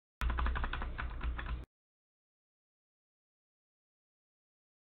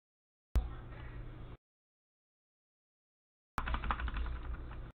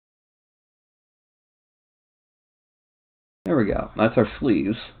 There we go. That's our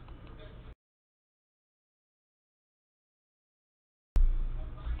sleeves.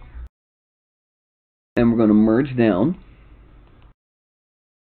 And we're going to merge down.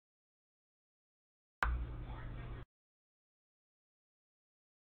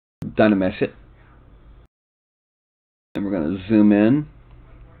 Dynamesh it. And we're going to zoom in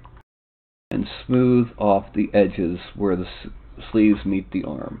and smooth off the edges where the sleeves meet the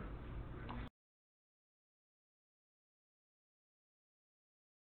arm.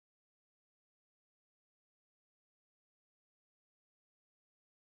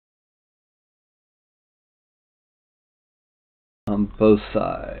 On both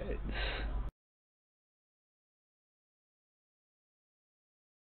sides.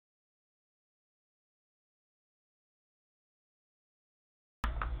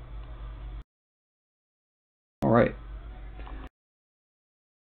 All right.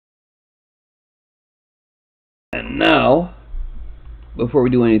 And now, before we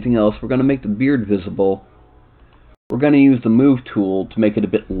do anything else, we're going to make the beard visible. We're going to use the move tool to make it a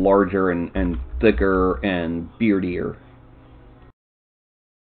bit larger and thicker and beardier.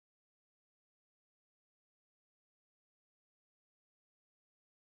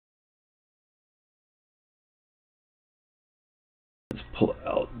 Let's pull it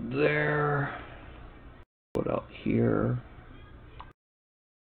out there. Pull it out here.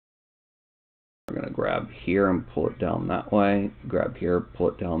 We're going to grab here and pull it down that way. Grab here, pull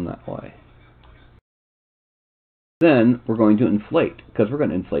it down that way. Then we're going to inflate, because we're going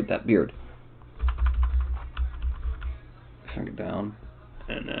to inflate that beard. Shrink it down,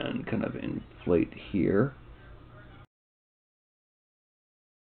 and then kind of inflate here.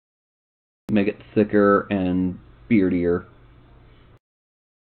 Make it thicker and beardier.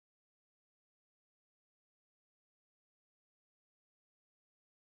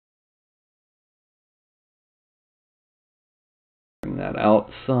 Bring that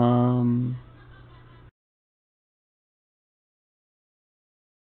out some.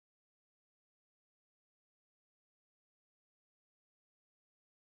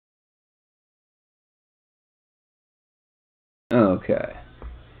 Okay.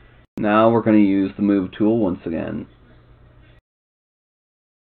 Now we're going to use the move tool once again.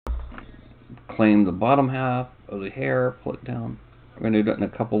 Claim the bottom half of the hair, pull it down. We're going to do it in a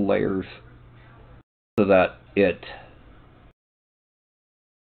couple layers so that it...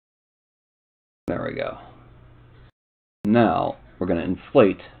 There we go. Now we're going to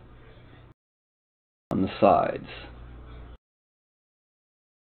inflate on the sides.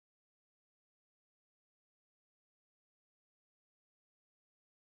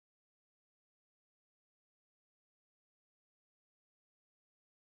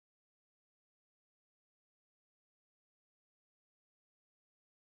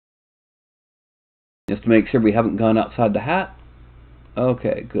 Just to make sure we haven't gone outside the hat.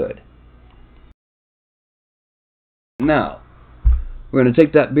 Okay, good. Now, we're going to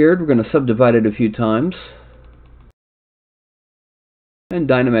take that beard, we're going to subdivide it a few times, and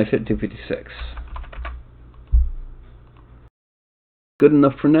Dynamesh it 256. Good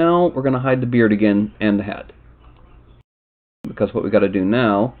enough for now. We're going to hide the beard again and the hat. Because what we got to do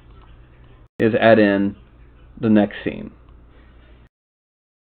now is add in the neck seam.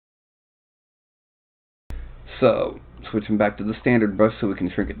 So, switching back to the standard brush so we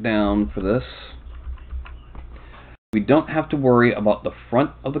can shrink it down for this. We don't have to worry about the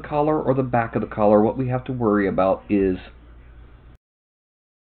front of the collar or the back of the collar. What we have to worry about is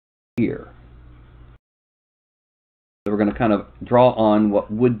here. So we're going to kind of draw on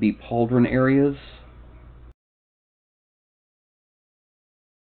what would be pauldron areas.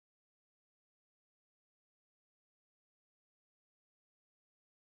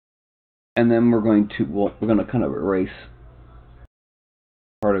 And then we're going to kind of erase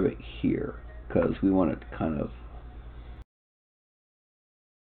part of it here because we want it to kind of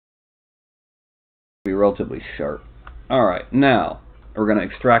be relatively sharp. Alright, now we're going to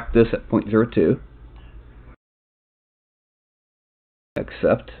extract this at 0.02.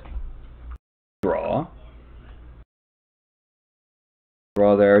 Accept. Draw.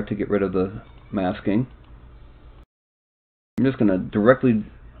 Draw there to get rid of the masking. I'm just going to directly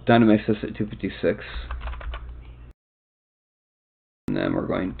Dynamesh this at 256. And then we're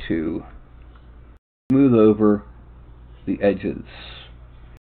going to smooth over the edges.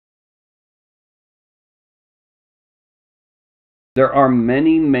 There are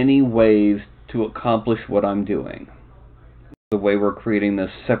many, many ways to accomplish what I'm doing. The way we're creating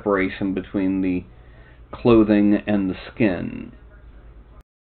this separation between the clothing and the skin,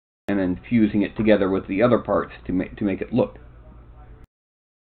 and then fusing it together with the other parts to make it look,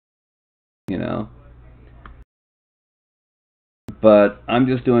 you know. But I'm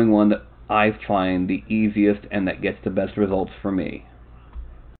just doing one that I find the easiest and that gets the best results for me.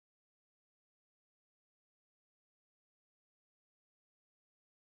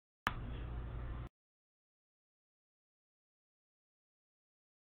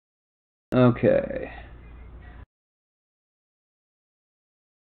 Okay.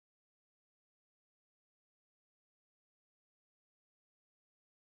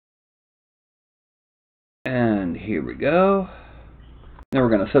 And here we go. Now we're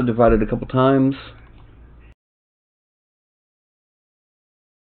going to subdivide it a couple times.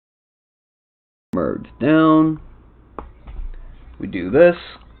 Merge down. We do this,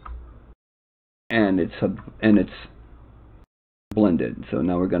 and it's blended. So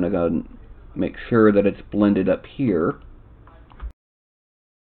now we're going to go and make sure that it's blended up here.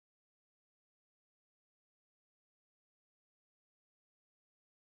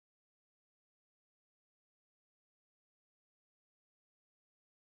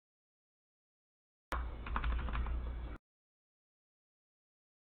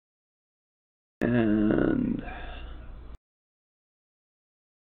 And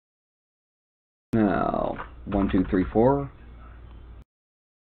now 1, 2, 3, 4.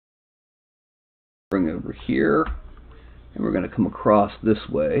 Bring it over here, and we're going to come across this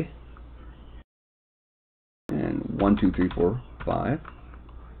way. And 1, 2, 3, 4, 5.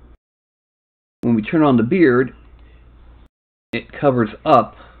 When we turn on the beard, it covers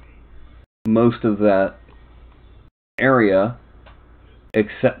up most of that area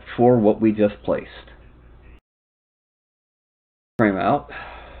except for what we just placed. Frame out.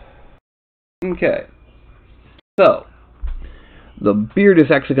 Okay. So, the beard is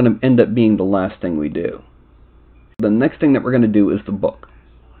actually going to end up being the last thing we do. The next thing that we're going to do is the book.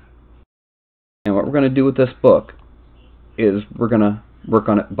 And what we're going to do with this book is we're going to work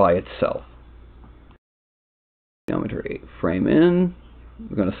on it by itself. Geometry, frame in.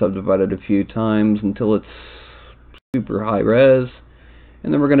 We're going to subdivide it a few times until it's super high res.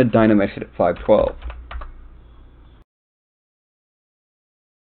 And then we're going to Dynamesh it at 512.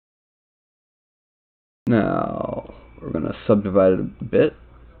 Now, we're going to subdivide it a bit.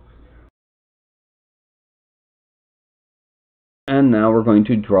 And now we're going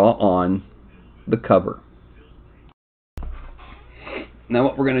to draw on the cover. Now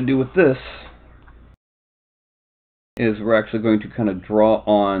what we're going to do with this is we're actually going to kind of draw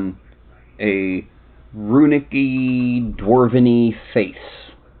on a runic-y, dwarven-y face.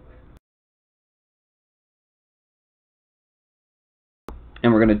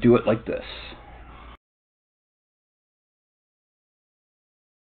 And we're going to do it like this.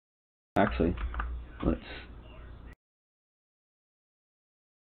 Actually, we're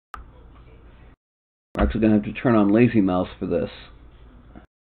actually going to have to turn on Lazy Mouse for this.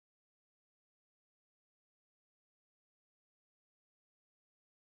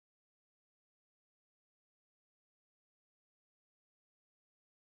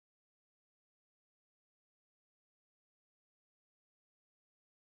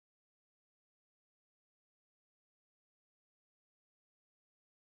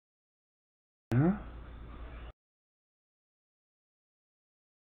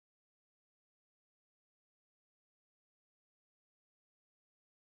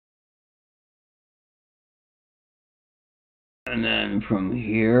 And then from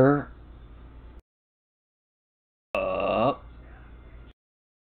here,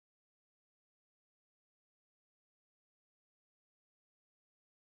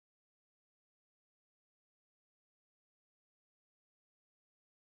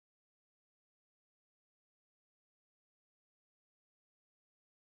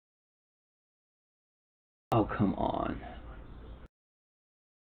 Oh, come on.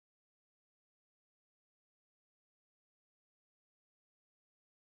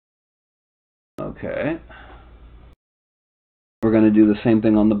 Okay. We're going to do the same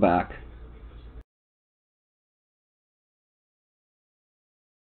thing on the back.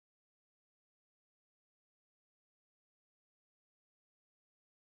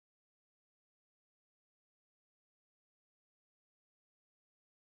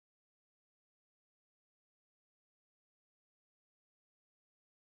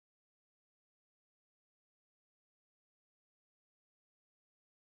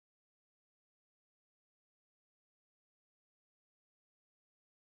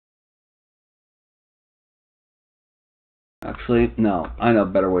 Actually, no. I know a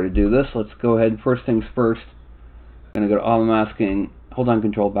better way to do this. Let's go ahead. First things first. I'm going to go to auto masking. Hold on,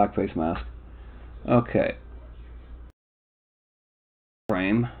 control, back face mask. Okay.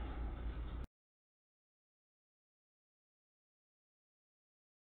 Frame.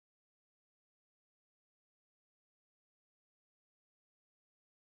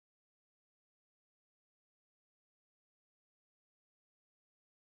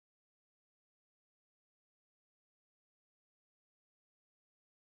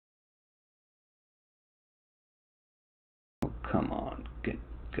 Oh, come on. Get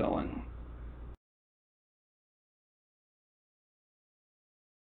going.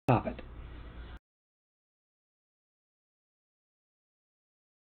 Stop it.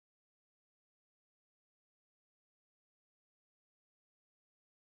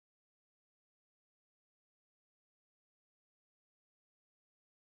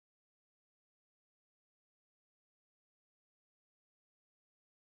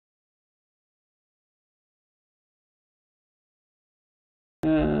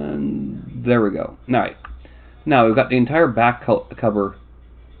 And there we go. Alright. Now we've got the entire back cover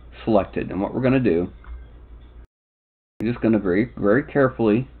selected. And what we're going to do, we're just going to very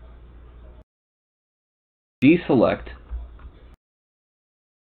carefully deselect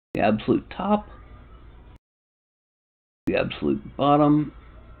the absolute top, the absolute bottom,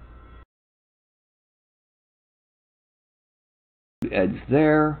 the edge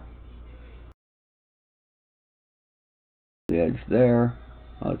there, the edge there.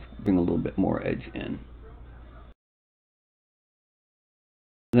 Let's bring a little bit more edge in.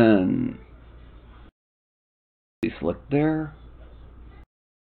 Then deselect there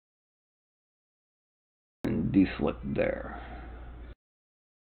and deselect there.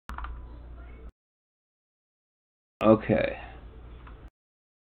 Okay.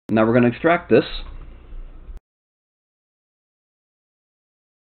 Now we're going to extract this.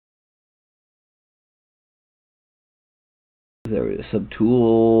 There it is.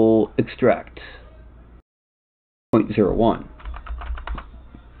 Subtool extract. 0.01.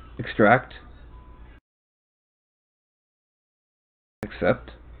 Extract.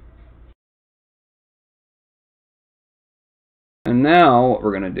 Accept. And now what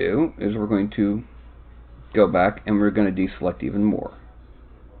we're going to do is we're going to go back and we're going to deselect even more.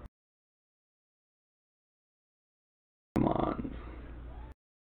 Come on.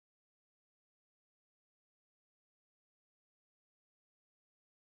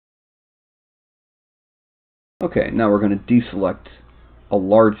 Okay, now we're going to deselect a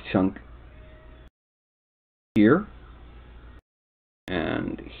large chunk here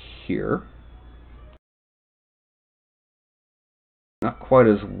and here. Not quite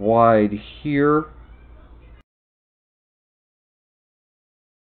as wide here.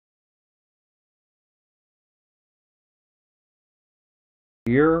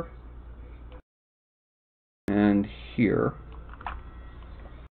 Here and here.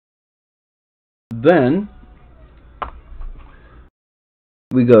 Then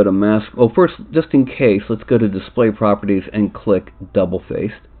we go to mask. Well, first, just in case, let's go to display properties and click double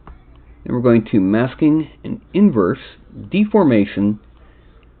faced. And we're going to masking and inverse, deformation,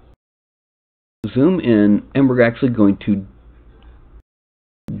 zoom in, and we're actually going to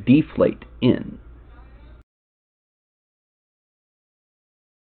deflate in.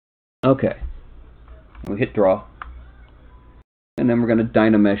 Okay. We hit draw. And then we're going to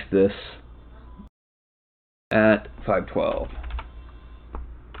dynamesh this at 512.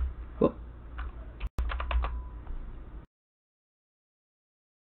 Whoop.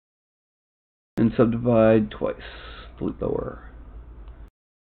 And subdivide twice. Flip lower.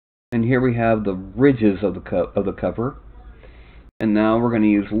 And here we have the ridges of the cover. And now we're going to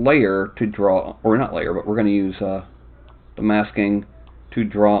use layer to draw, or not layer, but we're going to use the masking to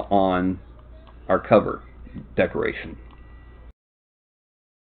draw on our cover decoration.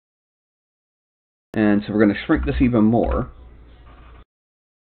 And so we're going to shrink this even more.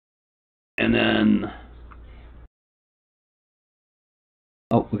 And then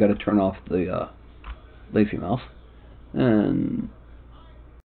Oh, we got to turn off the lazy mouse. And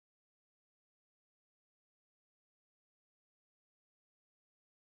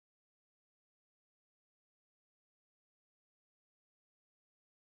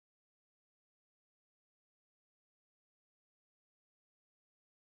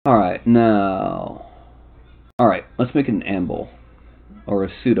alright, now... Alright, let's make an anvil. Or a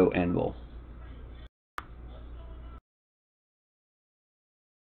pseudo-anvil.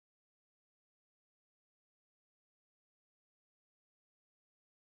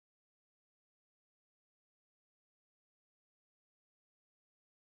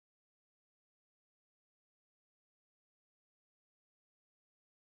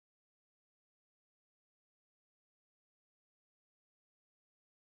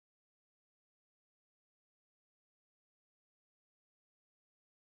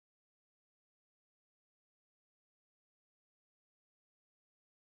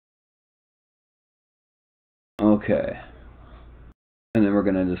 Okay. And then we're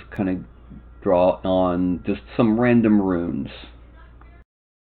going to just kind of draw on just some random runes.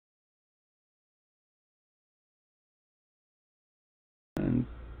 And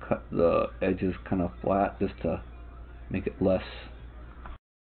cut the edges kind of flat just to make it less.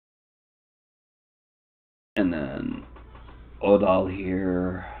 And then Odal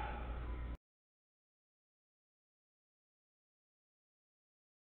here.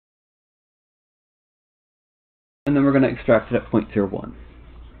 And then we're going to extract it at 0.01.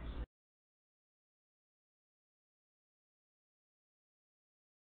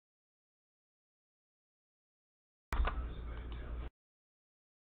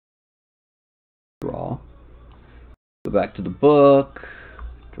 Draw. Go back to the book.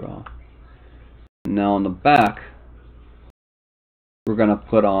 Draw. Now on the back, we're going to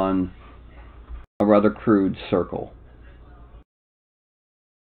put on a rather crude circle.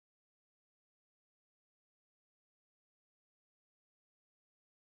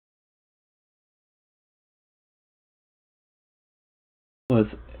 With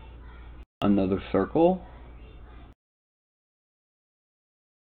another circle.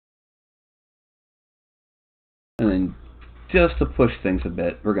 And then just to push things a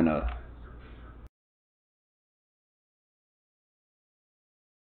bit, we're going to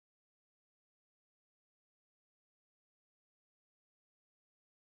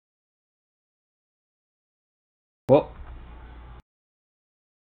well,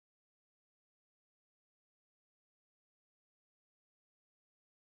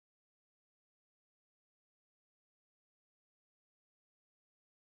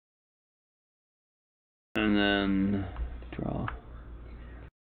 and then draw.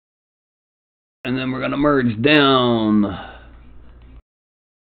 And then we're going to merge down.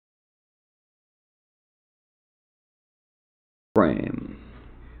 Frame.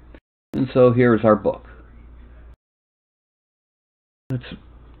 And so here's our book. Let's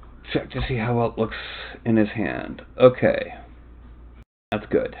check to see how it looks in his hand. Okay. That's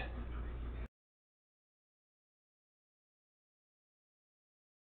good.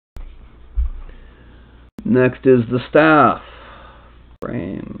 Next is the staff.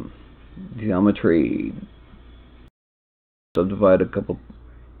 Frame. Geometry. Subdivide a couple...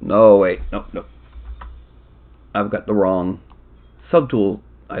 No, wait. Nope. I've got the wrong subtool.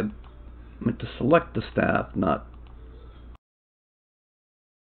 I meant to select the staff, not...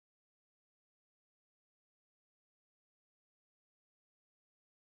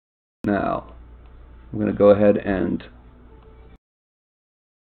 Now, I'm going to go ahead and...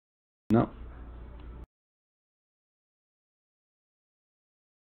 No.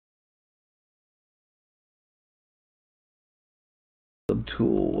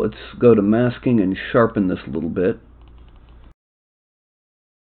 Subtool. Let's go to masking and sharpen this a little bit.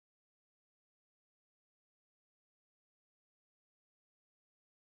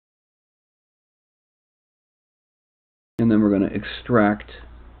 And then we're going to extract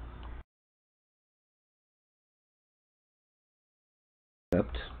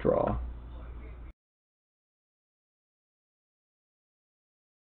draw.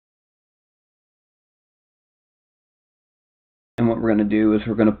 And what we're going to do is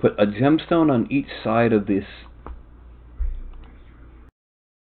we're going to put a gemstone on each side of this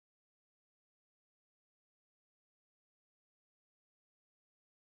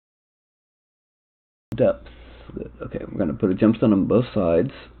depth. Okay, we're going to put a gemstone on both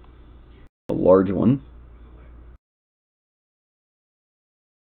sides, a large one.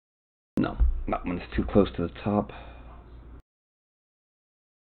 No, that one's too close to the top.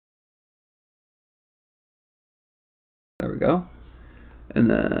 There we go.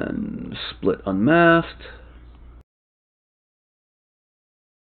 And then split unmasked.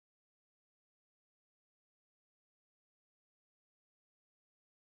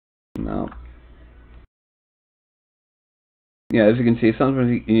 No. Yeah, as you can see,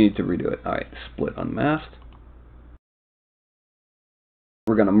 sometimes you need to redo it. Alright, split unmasked.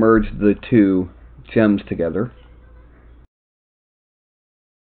 We're going to merge the two gems together.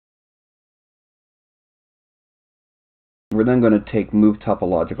 We're then going to take move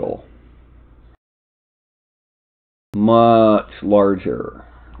topological. Much larger.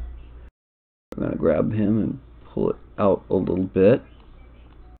 We're going to grab him and pull it out a little bit.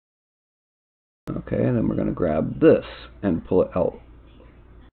 Okay, and then we're going to grab this and pull it out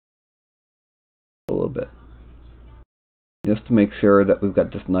a little bit. Just to make sure that we've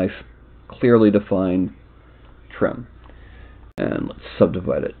got this nice, clearly defined trim. And let's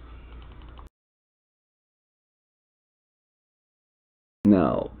subdivide it.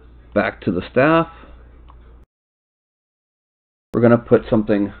 Now, back to the staff. We're going to put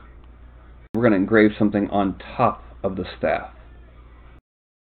something, we're going to engrave something on top of the staff.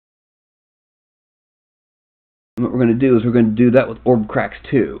 And what we're going to do is we're going to do that with orb cracks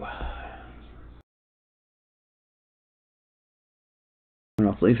too. Turn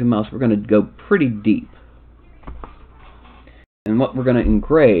off lazy mouse, we're going to go pretty deep. And what we're going to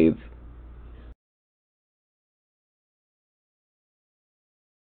engrave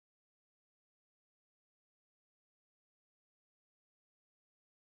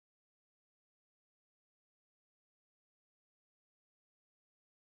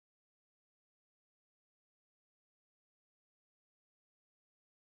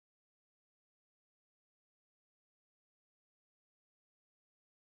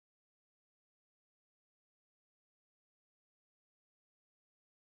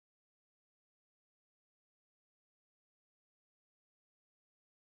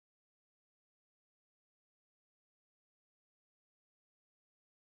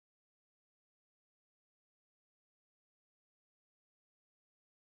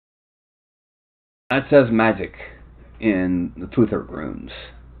that says magic in the Twother runes.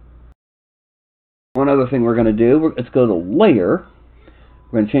 One other thing we're going to do, let's go to layer.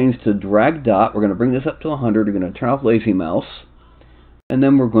 We're going to change to drag dot. We're going to bring this up to 100. We're going to turn off lazy mouse. And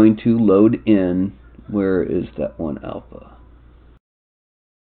then we're going to load in, where is that one alpha?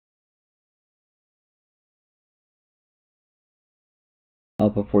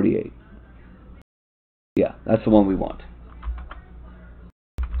 Alpha 48. Yeah, that's the one we want.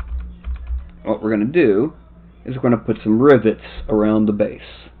 What we're going to do is we're going to put some rivets around the base.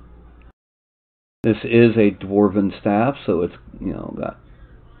 This is a Dwarven staff, so it's, you know, got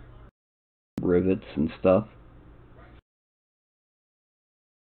rivets and stuff.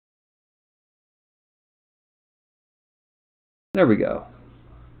 There we go.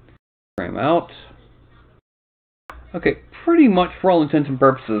 Frame out. Okay, pretty much for all intents and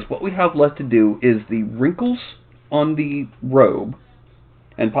purposes, what we have left to do is the wrinkles on the robe,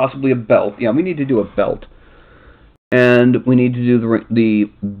 and possibly a belt. Yeah, we need to do a belt. And we need to do the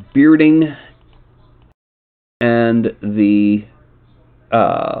bearding and the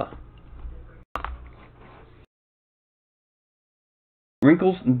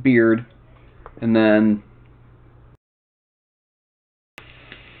wrinkles and beard, and then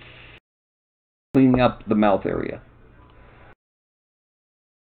cleaning up the mouth area.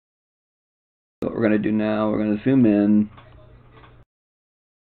 So what we're going to do now, we're going to zoom in,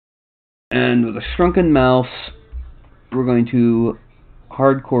 and with a shrunken mouse, we're going to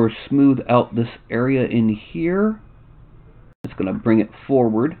hardcore smooth out this area in here. It's going to bring it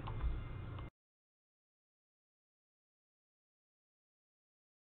forward.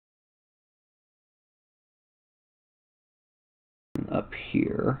 And up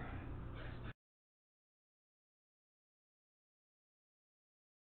here.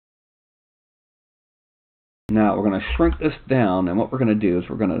 Now we're going to shrink this down, and what we're going to do is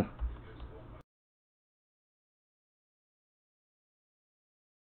we're going to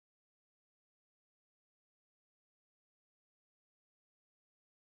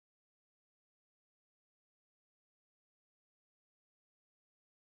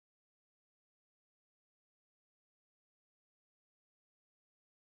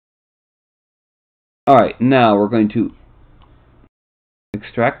Alright, now we're going to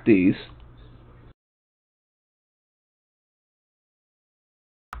extract these.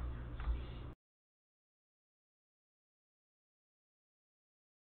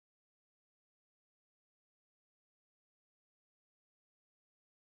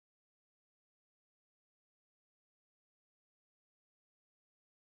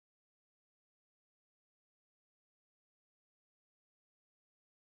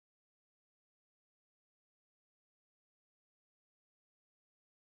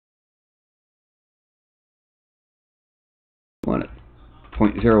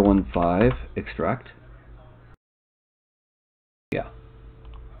 0.015, extract. Yeah.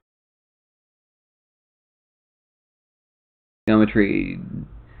 Geometry,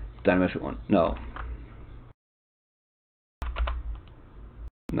 dynamic 1. No.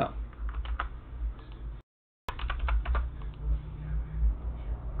 No.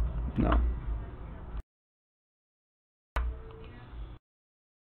 No.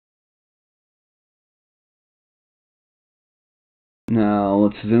 Now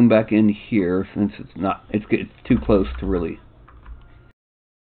let's zoom back in here since it's too close to really.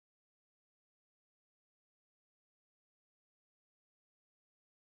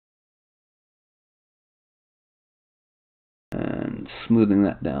 And smoothing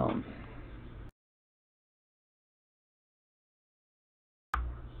that down.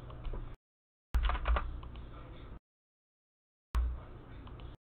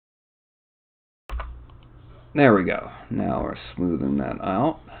 There we go. Now we're smoothing that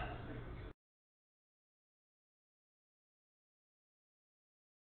out.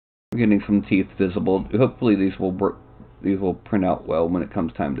 We're getting some teeth visible. Hopefully these will print out well when it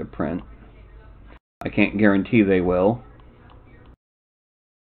comes time to print. I can't guarantee they will.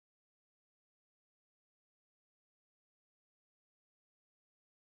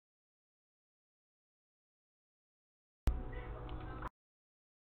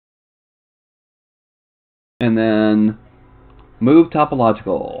 And then move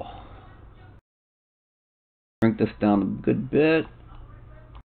topological. Shrink this down a good bit.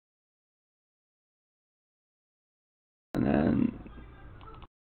 And then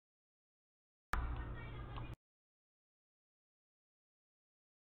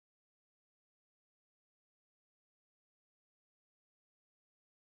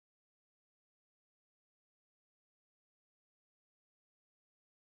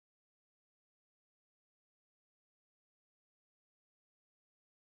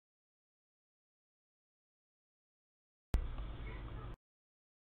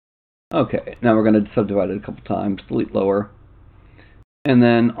okay, now we're going to subdivide it a couple times, delete lower. And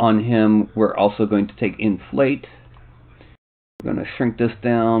then on him, we're also going to take inflate. We're going to shrink this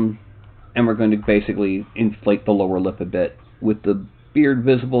down, and we're going to basically inflate the lower lip a bit with the beard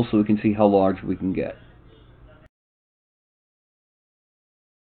visible so we can see how large we can get.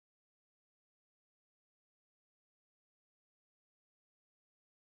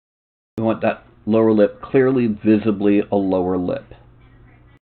 We want that lower lip clearly visibly a lower lip.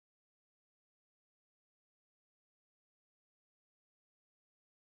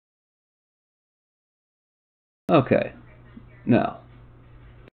 Okay, now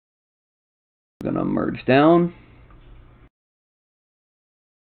I'm going to merge down,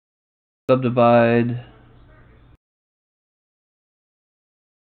 subdivide,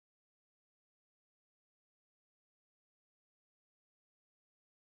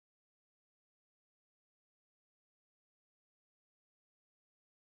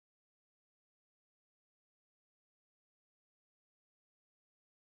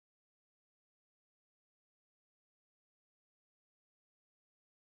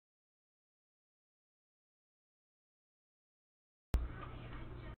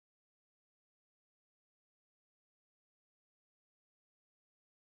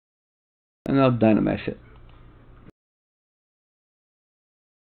 and I'll dynamesh it.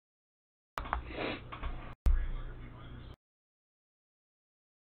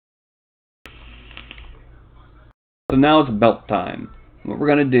 So now it's belt time. What we're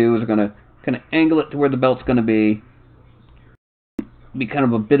going to do is we're going to kind of angle it to where the belt's going to be kind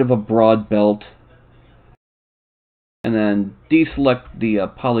of a bit of a broad belt, and then deselect the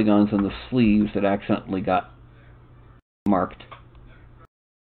polygons on the sleeves that accidentally got marked.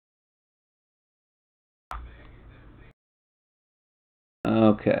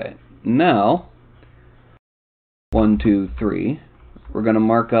 Okay, now 1, 2, 3. We're going to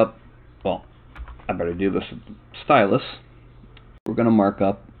mark up. Well, I better do this with the stylus. We're going to mark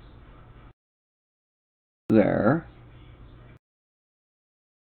up there,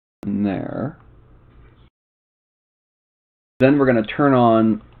 and there. Then we're going to turn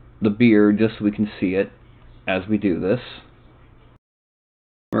on the beard just so we can see it as we do this.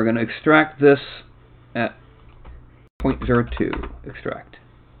 We're going to extract this at 0.02. Extract.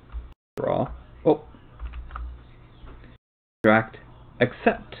 Draw. Oh. Extract.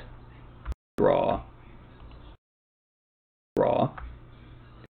 Accept. Draw. Draw.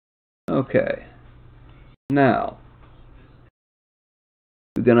 Okay. Now,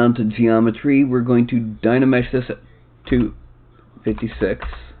 we get onto geometry. We're going to dynamesh this at 256.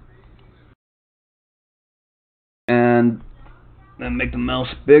 And then make the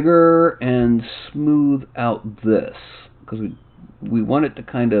mouse bigger and smooth out this, because we we want it to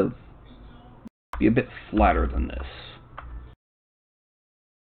kind of be a bit flatter than this.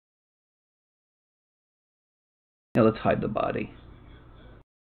 Now let's hide the body.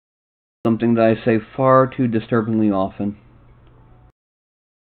 Something that I say far too disturbingly often.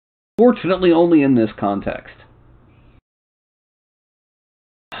 Fortunately, only in this context.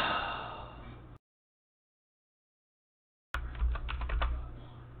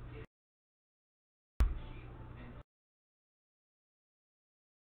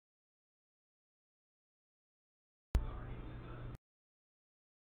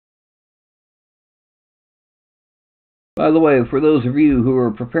 By the way, for those of you who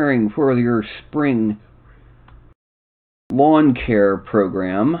are preparing for your spring lawn care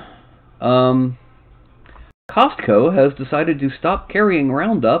program, Costco has decided to stop carrying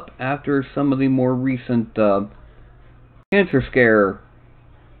Roundup after some of the more recent cancer scare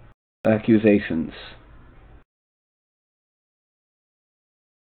accusations.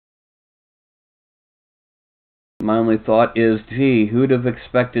 My only thought is, gee, who'd have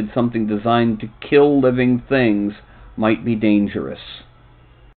expected something designed to kill living things might be dangerous?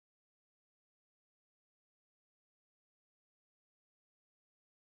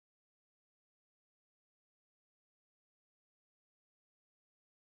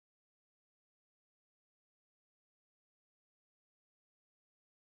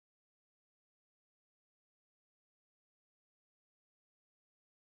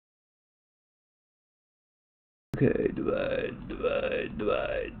 Okay, divide,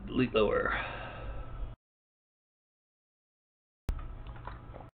 delete lower.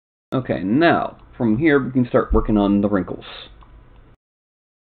 Okay, now, from here we can start working on the wrinkles.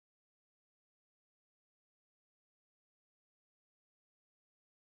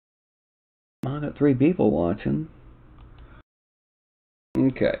 I got 3 people watching.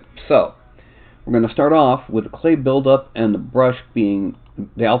 Okay, so, we're going to start off with the clay buildup and the brush being,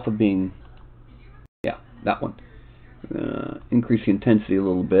 the alpha being, yeah, that one. Increase the intensity a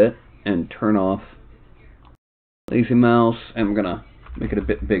little bit and turn off lazy mouse, and we're going to make it a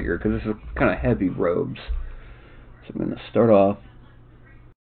bit bigger because this is kind of heavy robes. So I'm going to start off.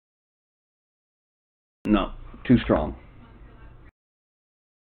 No, too strong.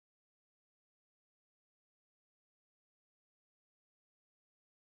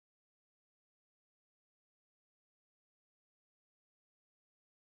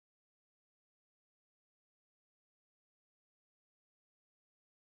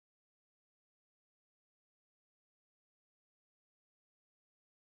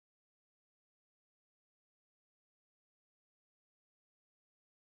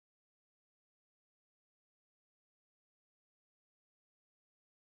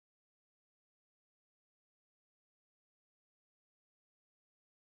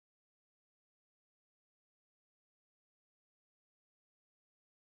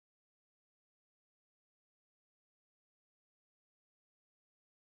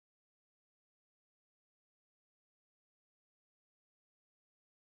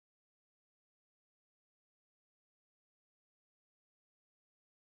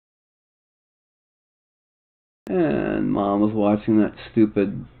 And Mom was watching that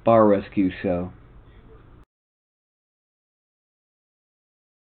stupid bar rescue show.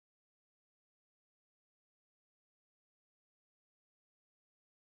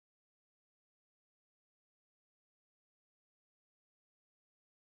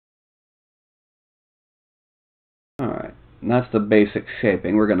 Alright, that's the basic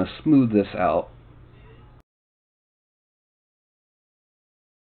shaping. We're going to smooth this out.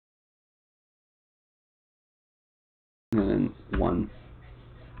 And 1,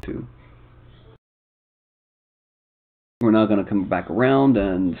 2. We're now going to come back around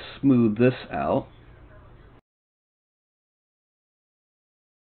and smooth this out.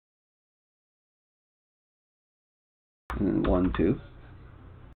 And 1, 2.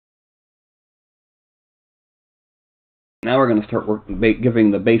 Now we're going to start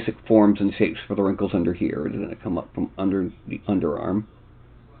giving the basic forms and shapes for the wrinkles under here. It's going to come up from under the underarm,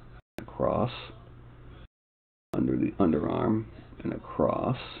 across, under the underarm, and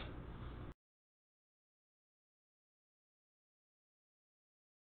across.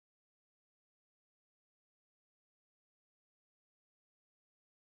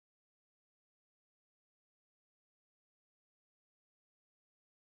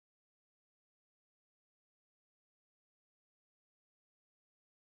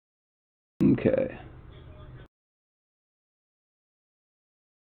 Okay.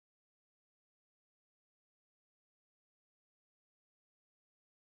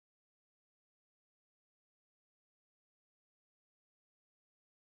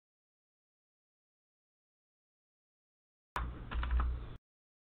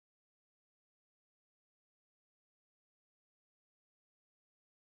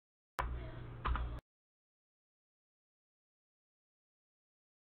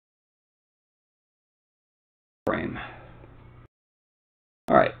 frame.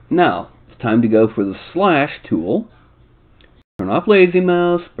 Alright, now it's time to go for the slash tool. Turn off lazy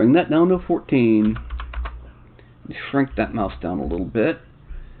mouse, bring that down to 14. Shrink that mouse down a little bit.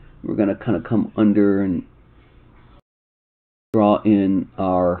 We're going to kind of come under and draw in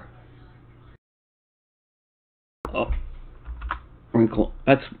our wrinkle.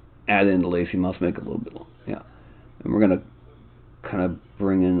 Let's add in the lazy mouse, make it a little bit long. Yeah. And we're going to kind of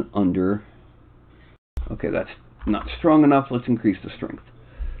bring in under. Okay, that's not strong enough. Let's increase the strength.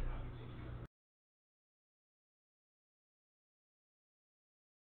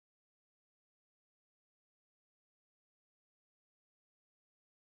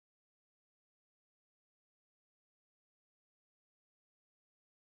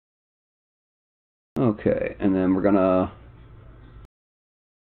 Okay, and then we're gonna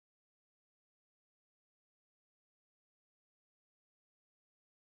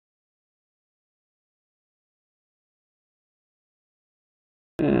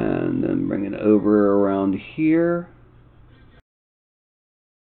and then bring it over around here.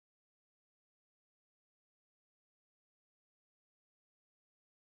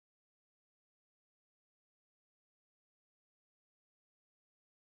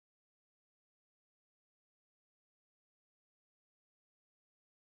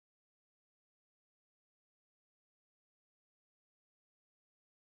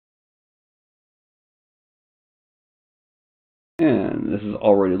 And this is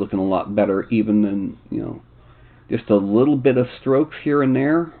already looking a lot better, even than, just a little bit of strokes here and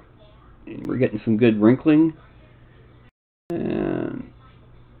there. And we're getting some good wrinkling. And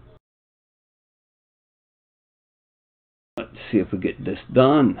let's see if we get this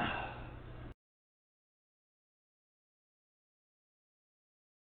done.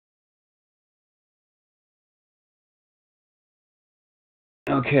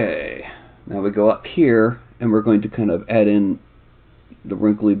 Okay, now we go up here, and we're going to kind of add in the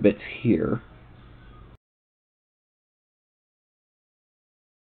wrinkly bits here.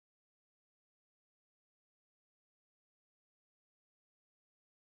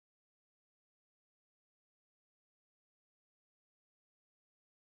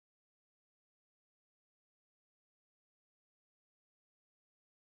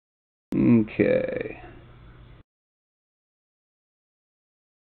 Okay.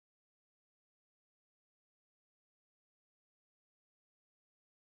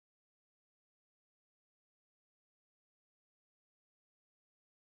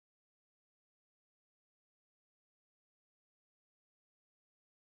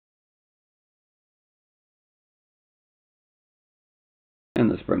 And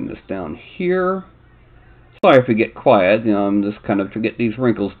let's bring this down here. Sorry if we get quiet, I'm just kind of to get these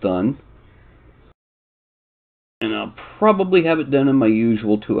wrinkles done. And I'll probably have it done in my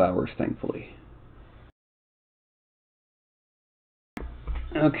usual 2 hours, thankfully.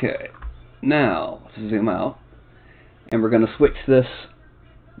 Okay, now let's zoom out. And we're going to switch this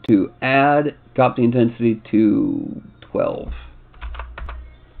to add, drop the intensity to 12.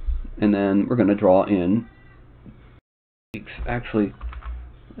 And then we're going to draw in, actually,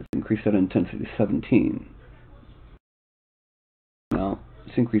 let's increase that intensity to 17. Now,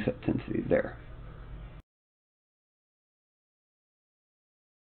 let's increase that intensity there.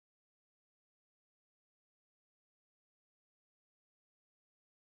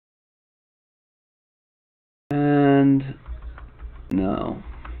 And no,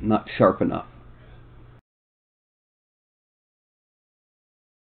 not sharp enough.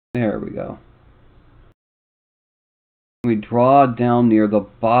 There we go. We draw down near the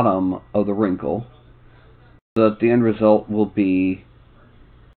bottom of the wrinkle so that the end result will be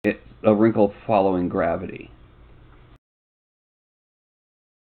a wrinkle following gravity.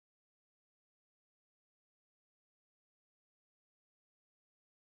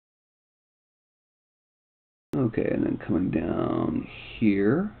 Okay, and then coming down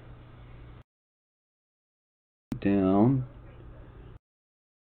here, down,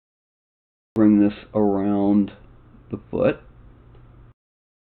 bring this around the foot.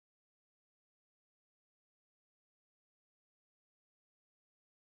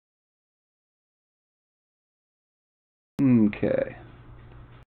 Okay.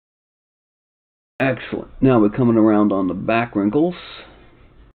 Excellent. Now we're coming around on the back wrinkles.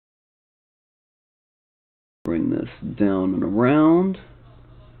 Bring this down and around.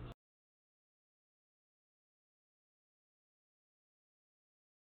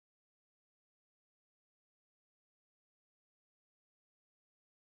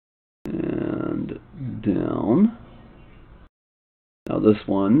 And down. Now this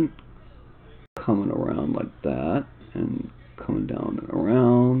one coming around like that and coming down and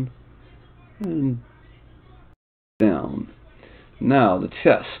around and now the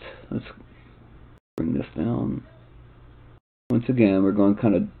chest. Let's bring this down. Once again, we're going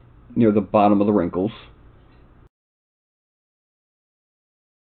kind of near the bottom of the wrinkles.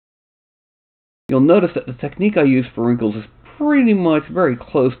 You'll notice that the technique I use for wrinkles is pretty much very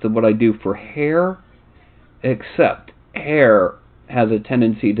close to what I do for hair, except hair has a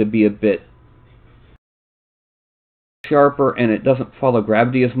tendency to be a bit sharper and it doesn't follow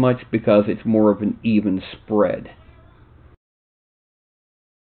gravity as much because it's more of an even spread.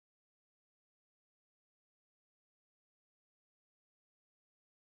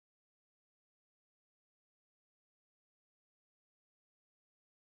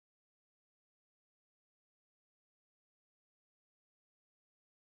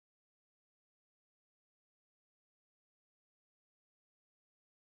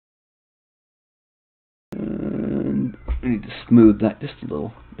 And I need to smooth that just a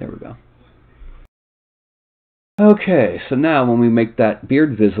little. There we go. Okay, so now when we make that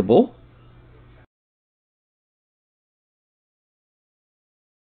beard visible,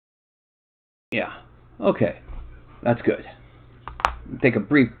 yeah, okay, that's good. Take a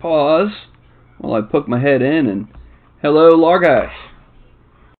brief pause while I poke my head in and hello, Largash.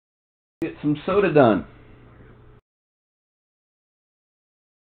 Get some soda done.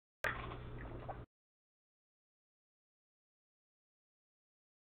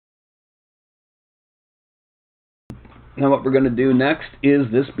 Now what we're going to do next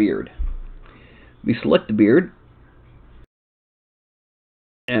is this beard. We select the beard,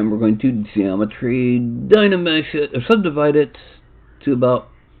 and we're going to geometry dynamesh it, or subdivide it to about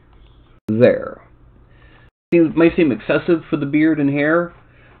there. It may seem excessive for the beard and hair,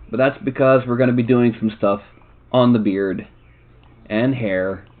 but that's because we're going to be doing some stuff on the beard and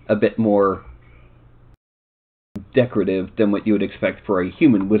hair a bit more decorative than what you would expect for a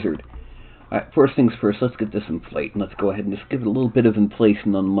human wizard. Alright, first things first, let's get this inflate, and let's go ahead and just give it a little bit of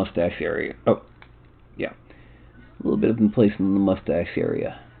inflation on the mustache area. Oh, yeah. A little bit of inflation on the mustache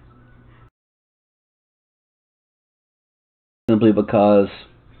area. Simply because,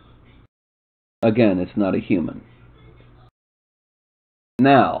 again, it's not a human.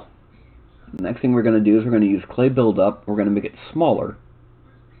 Now, the next thing we're going to do is we're going to use clay buildup. We're going to make it smaller.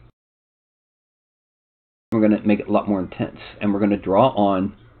 We're going to make it a lot more intense. And we're going to draw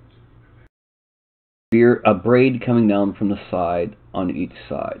on a braid coming down from the side on each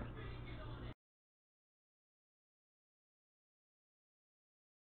side.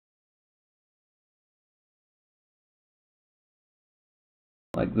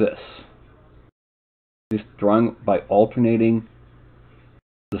 Like this. Just drawing by alternating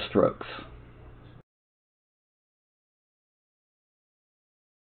the strokes.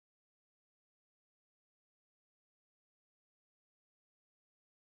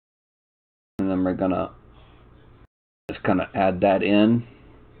 And then we're going to just kind of add that in.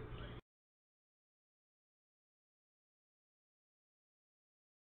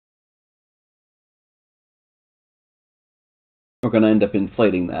 We're going to end up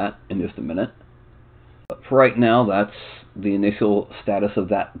inflating that in just a minute. But for right now, that's the initial status of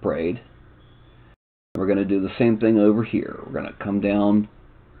that braid. We're going to do the same thing over here. We're going to come down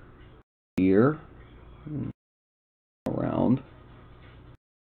here, around.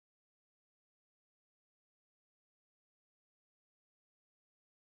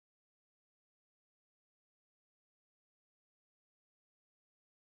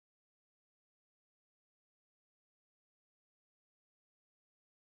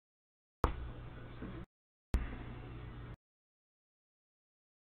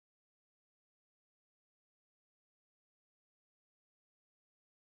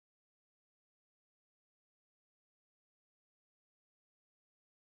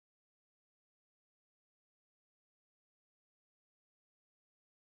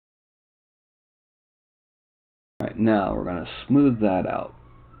 Alright, now we're going to smooth that out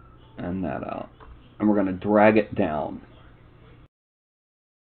and that out. And we're going to drag it down.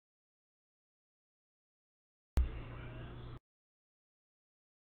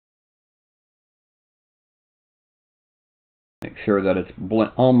 Make sure that it's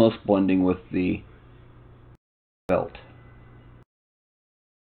almost blending with the belt.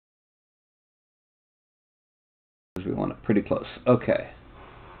 Because we want it pretty close. Okay.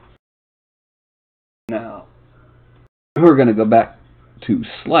 Now, we're going to go back to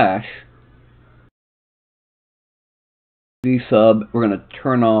slash. V-sub. We're going to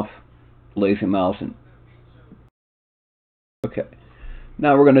turn off lazy mouse. And okay.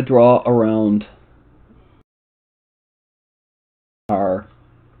 Now we're going to draw around our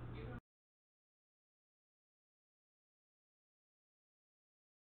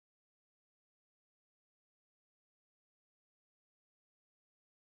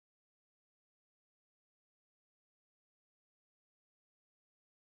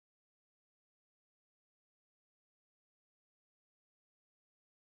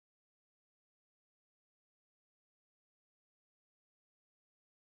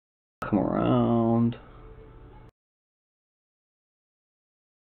come around.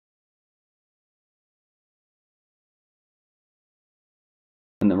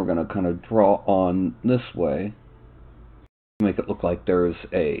 And then we're going to kind of draw on this way. Make it look like there's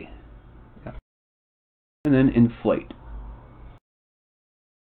a... Yeah. And then inflate.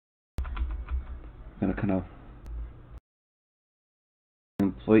 I'm going to kind of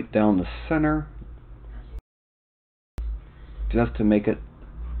inflate down the center. Just to make it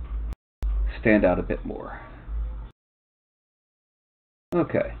stand out a bit more.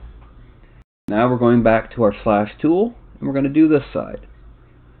 Okay. Now we're going back to our slash tool, and we're going to do this side.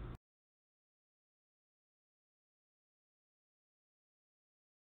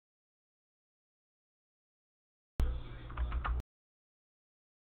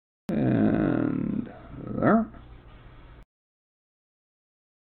 And there.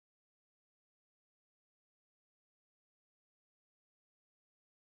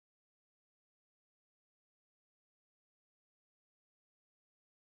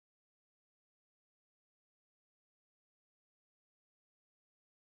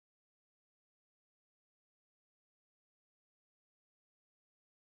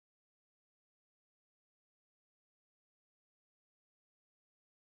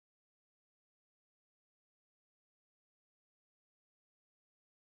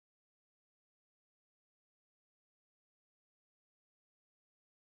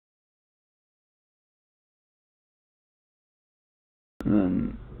 And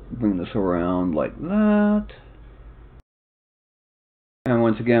then bring this around like that. And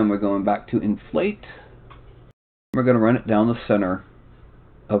once again, we're going back to inflate. We're going to run it down the center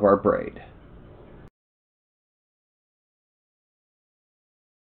of our braid.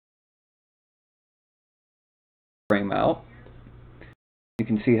 Frame out. You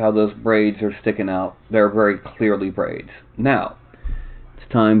can see how those braids are sticking out. They're very clearly braids. Now, it's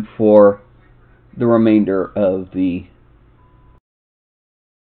time for the remainder of the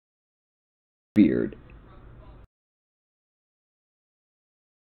beard.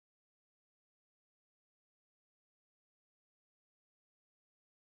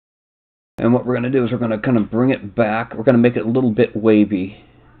 And what we're going to do is we're going to kind of bring it back. We're going to make it a little bit wavy.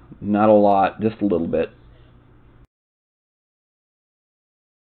 Not a lot, just a little bit.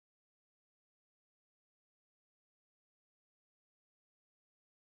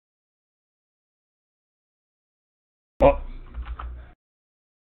 Oh.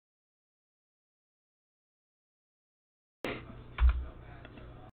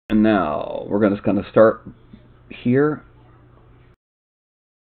 And now we're just going to start here.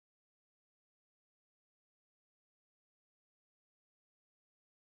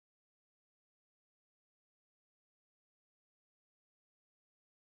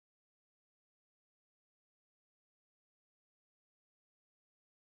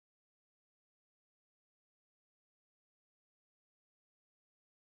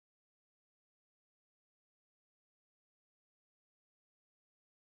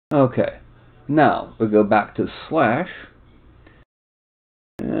 Okay, now we'll go back to slash,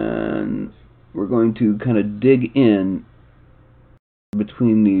 and we're going to kind of dig in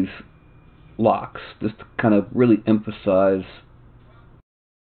between these locks, just to kind of really emphasize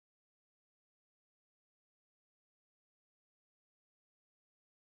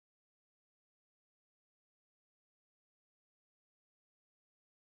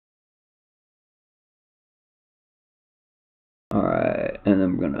Alright, and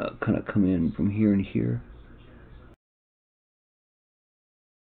then we're going to kind of come in from here and here.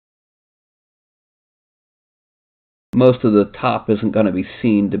 Most of the top isn't going to be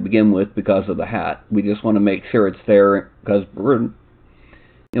seen to begin with because of the hat. We just want to make sure it's there because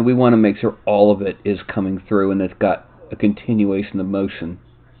we want to make sure all of it is coming through and it's got a continuation of motion.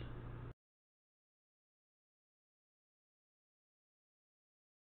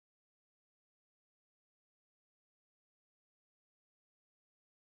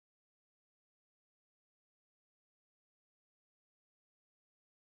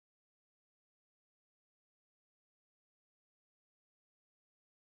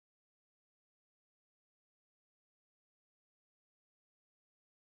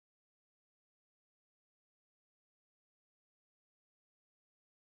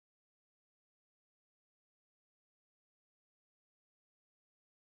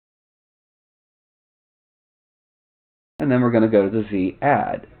 And then we're going to go to the Z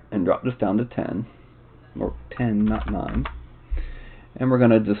add and drop this down to 10, or 10, not 9. And we're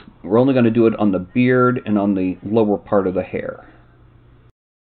only going to do it on the beard and on the lower part of the hair.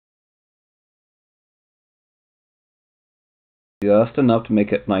 Just enough to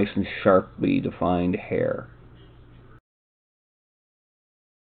make it nice and sharply defined hair.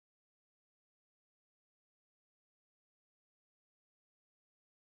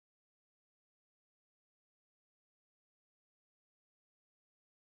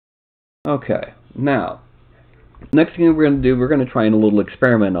 Okay, now, next thing we're going to do, we're going to try a little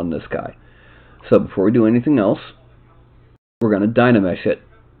experiment on this guy. So before we do anything else, we're going to dynamesh it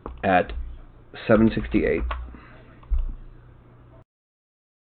at 768.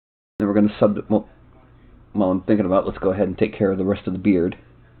 Then we're going to while I'm thinking about it, let's go ahead and take care of the rest of the beard.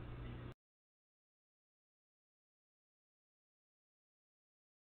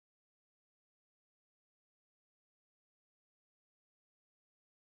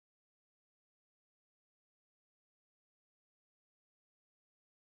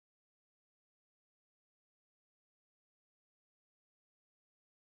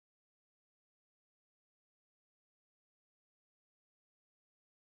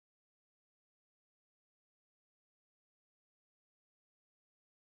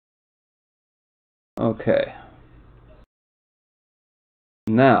 Okay.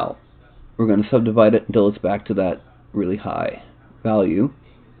 Now, we're going to subdivide it until it's back to that really high value.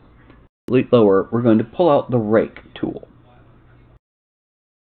 Delete lower, we're going to pull out the rake tool.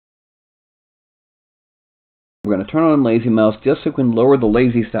 We're going to turn on lazy mouse just so we can lower the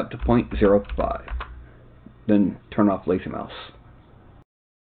lazy step to 0.05. Then turn off lazy mouse.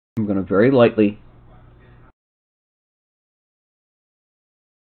 I'm going to very lightly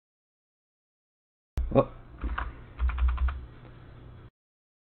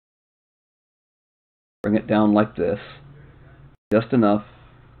bring it down like this. Just enough.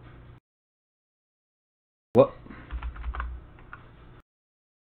 What?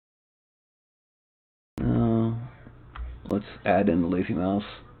 Let's add in the lazy mouse.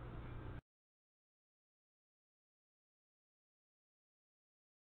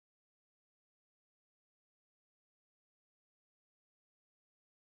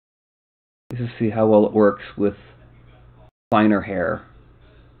 Just to see how well it works with finer hair.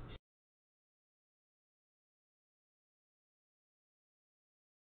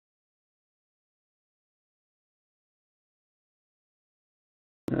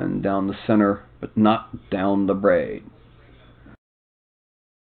 And down the center, but not down the braid.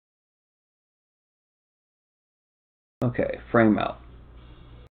 Okay, frame out.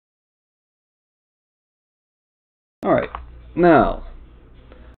 Alright, now,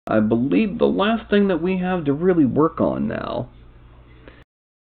 I believe the last thing that we have to really work on now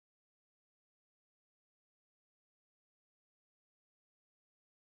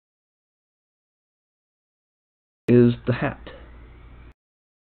is the hat.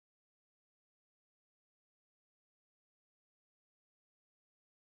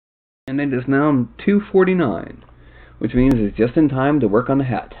 And it is now 2:49, which means it's just in time to work on the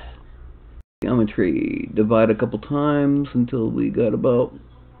hat. Geometry, divide a couple times until we got about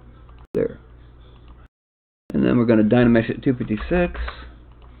there. And then we're going to dynamesh it 256.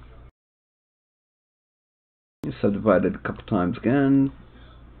 Subdivide it a couple times again.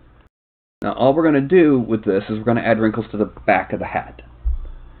 Now all we're going to do with this is we're going to add wrinkles to the back of the hat.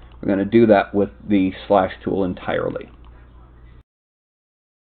 We're going to do that with the slash tool entirely.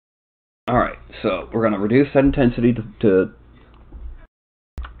 Alright, so we're going to reduce that intensity to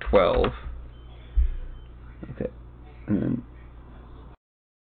 12. Okay, and then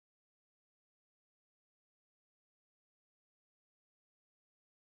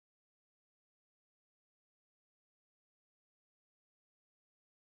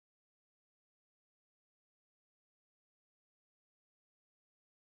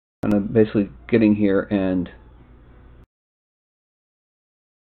kind of basically getting here and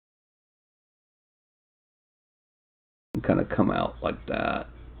kind of come out like that.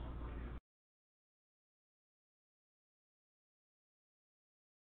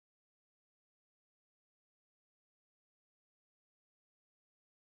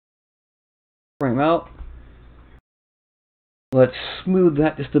 Frame out. Let's smooth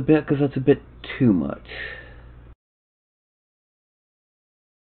that just a bit because that's a bit too much.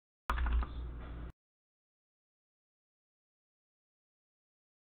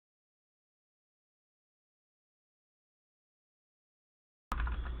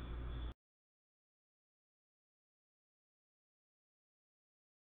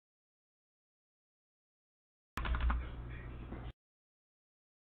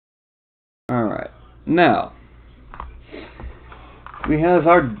 Alright, now we have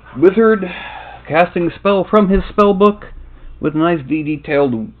our wizard casting a spell from his spell book with a nice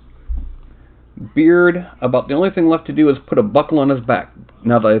detailed beard. About the only thing left to do is put a buckle on his back,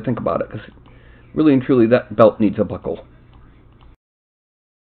 now that I think about it, because really and truly that belt needs a buckle.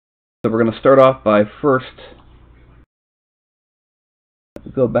 So we're going to start off by first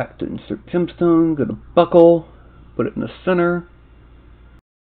go back to insert gemstone, go to buckle, put it in the center,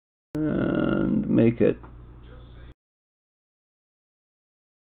 and make it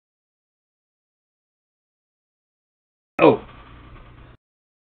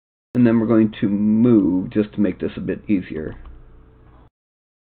And then we're going to move, just to make this a bit easier.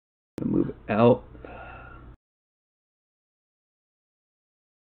 Move it out.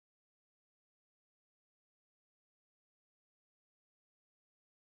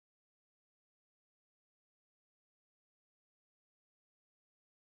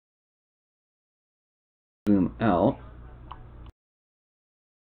 Zoom out.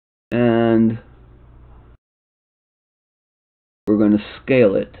 And we're going to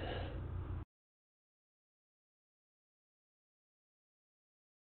scale it.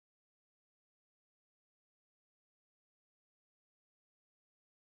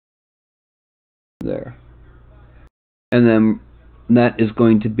 There. And then that is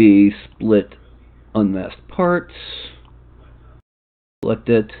going to be split unmasked parts. Select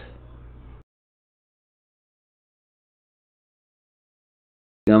it.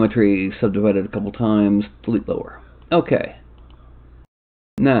 Geometry subdivided a couple times. Delete lower. Okay.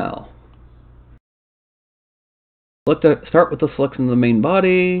 Now, start with the selection of the main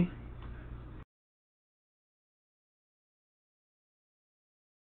body.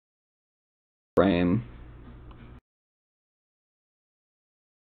 Frame.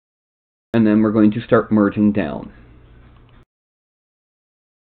 And then we're going to start merging down.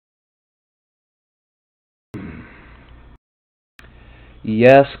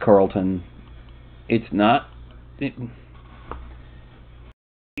 Yes, Carlton. It's not... Do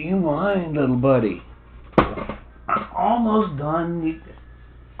you mind, little buddy? I'm almost done.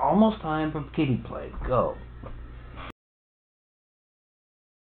 Almost time for kitty play. Go.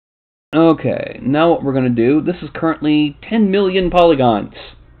 Okay, now what we're going to do, this is currently 10 million polygons.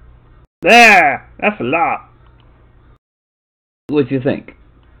 There! That's a lot. What do you think?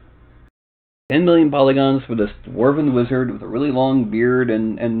 10 million polygons for this dwarven wizard with a really long beard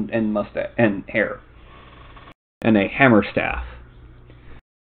and mustache and hair. And a hammer staff.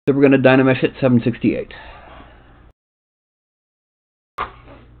 So we're going to dynamesh it 768.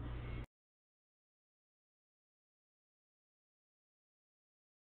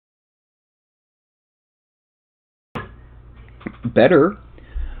 Better,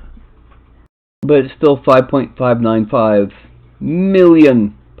 but it's still 5.595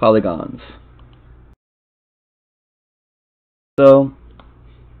 million polygons. So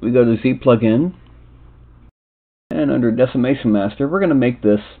we go to Z plugin, and under Decimation Master, we're going to make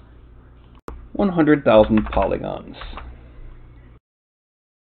this 100,000 polygons.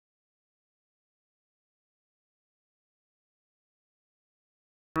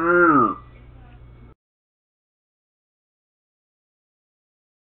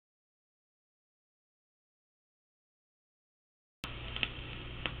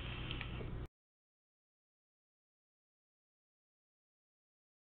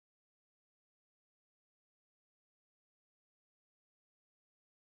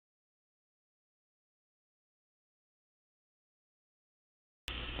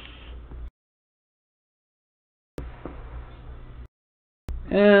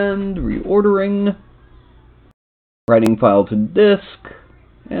 And reordering, writing file to disk,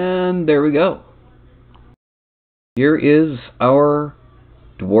 and there we go. Here is our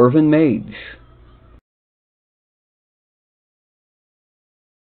Dwarven Mage.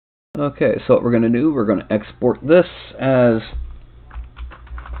 Okay, so what we're going to do, we're going to export this as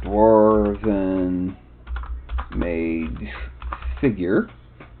Dwarven Mage figure.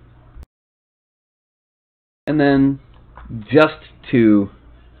 And then just to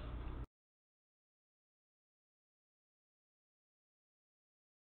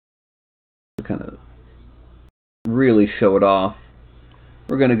kind of really show it off,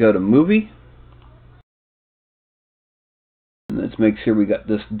 we're going to go to Movie. And let's make sure we got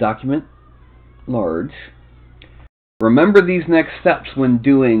this document large. Remember these next steps when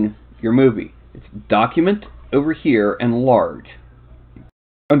doing your movie. It's Document over here and Large.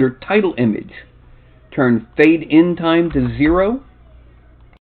 Under Title Image, turn Fade In Time to 0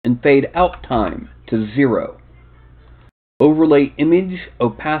 and Fade Out Time to 0. Overlay Image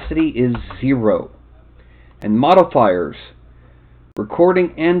Opacity is 0. And modifiers,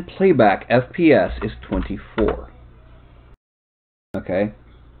 recording and playback FPS is 24. Okay?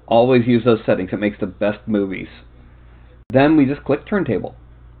 Always use those settings. It makes the best movies. Then we just click Turntable.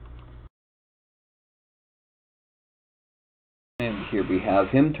 And here we have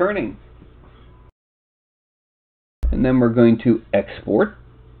him turning. And then we're going to export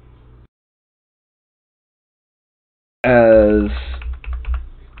as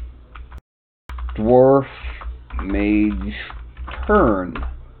Dwarf Mage Turn.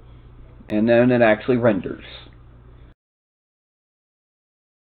 And then it actually renders.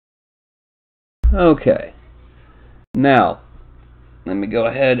 Okay. Now, Let me go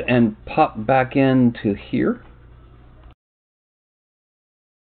ahead and pop back into here.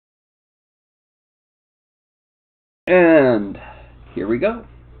 And here we go.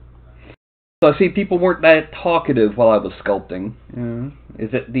 So I see people weren't that talkative while I was sculpting. Is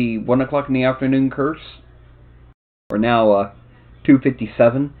it the 1 o'clock in the afternoon curse? Or now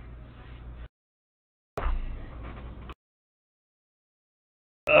 2:57?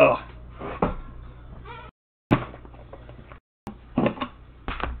 Ugh.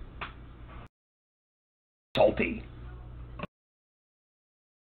 Salty.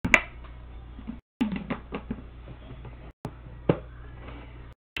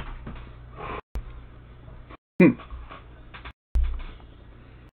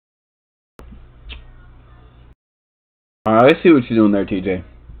 Alright, I see what you're doing there, TJ.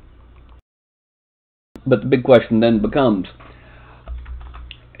 But the big question then becomes,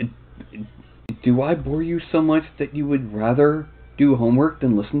 do I bore you so much that you would rather do homework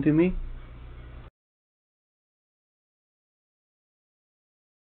than listen to me?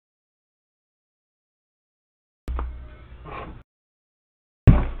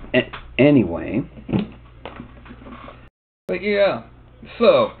 Anyway. But yeah,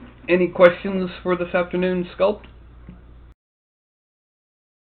 so, any questions for this afternoon's sculpt?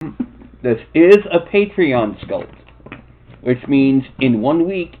 This is a Patreon sculpt, which means in 1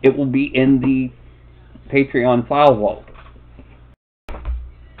 week it will be in the Patreon file vault.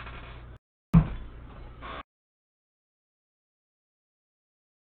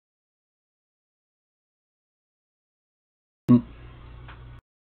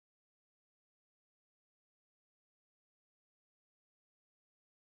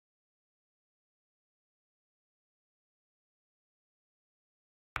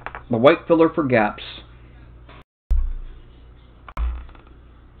 The white filler for gaps.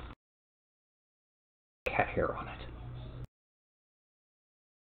 Cat hair on it.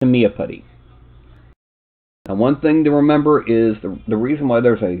 Mia putty. Now, one thing to remember is the reason why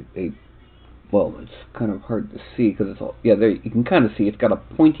there's a well, it's kind of hard to see because it's all, yeah, there you can kind of see it's got a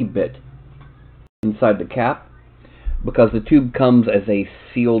pointy bit inside the cap because the tube comes as a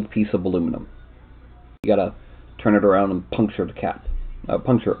sealed piece of aluminum. You gotta turn it around and puncture the cap,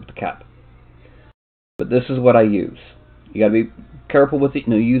 puncture it with the cap. But this is what I use. You gotta be careful with it.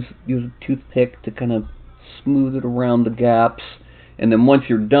 Use a toothpick to kind of smooth it around the gaps, and then once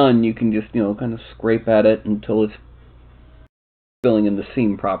you're done, you can just kind of scrape at it until it's filling in the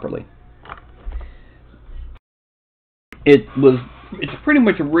seam properly. It's pretty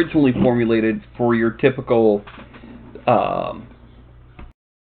much originally formulated for your typical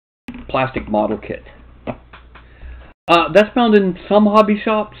plastic model kit. That's found in some hobby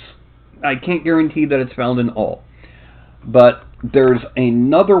shops. I can't guarantee that it's found in all. But there's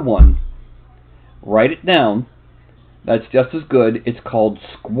another one, write it down, that's just as good. It's called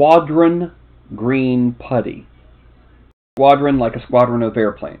Squadron Green Putty. Squadron like a squadron of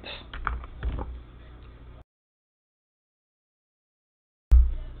airplanes.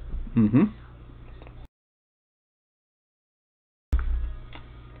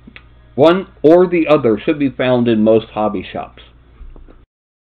 One or the other should be found in most hobby shops.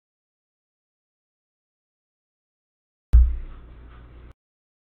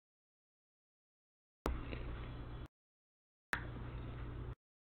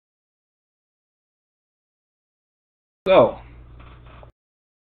 So,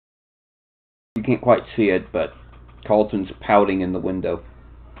 you can't quite see it, but Carlton's pouting in the window.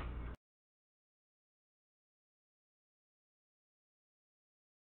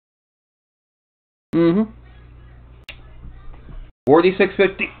 Mm-hmm.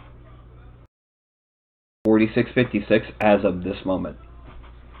 4650. 4656 as of this moment.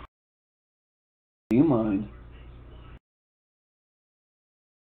 Do you mind?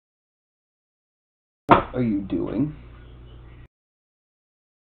 What are you doing?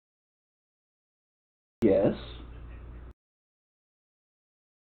 Yes.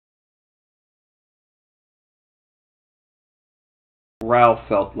 Ralph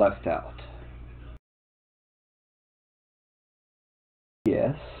felt left out.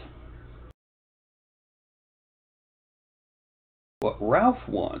 Yes. What Ralph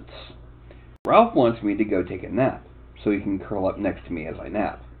wants me to go take a nap, so he can curl up next to me as I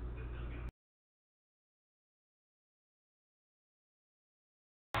nap.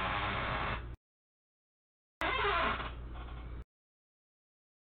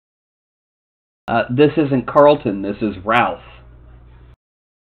 This isn't Carlton, this is Ralph.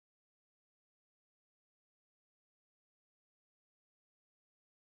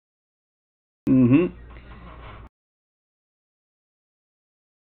 Mm-hmm.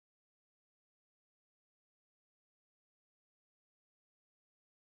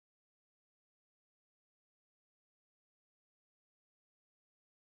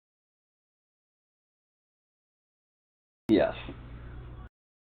 Yes.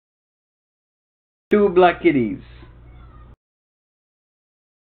 2 black kitties.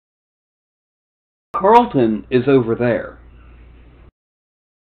 Carlton is over there.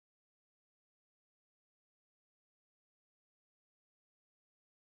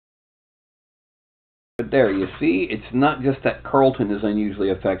 But there, you see, it's not just that Carlton is unusually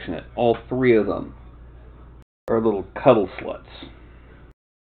affectionate. All 3 of them are little cuddle sluts.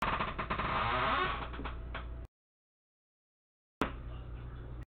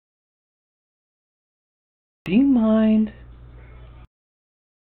 Do you mind?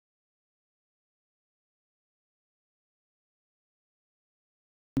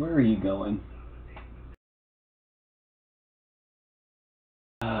 Where are you going?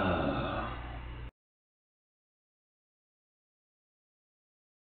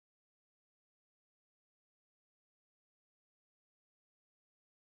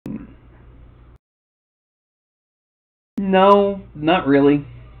 No, not really.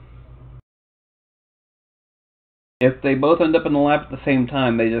 If they both end up in the lap at the same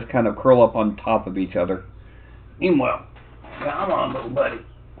time, they just kind of curl up on top of each other. Meanwhile, come on, little buddy.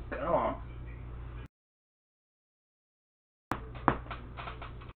 Come on.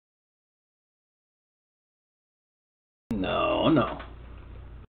 No, no.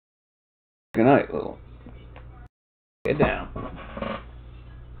 Good night, little. Get down.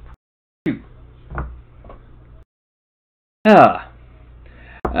 Ah,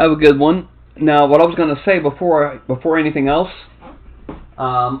 have a good one. Now, what I was going to say before anything else,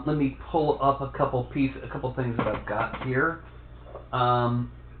 let me pull up a couple things that I've got here.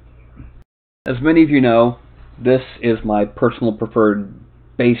 As many of you know, this is my personal preferred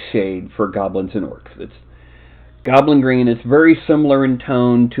base shade for goblins and orcs. It's Goblin Green. It's very similar in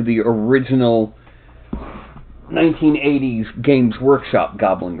tone to the original 1980s Games Workshop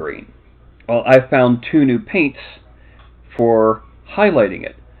Goblin Green. Well, I found 2 new paints for highlighting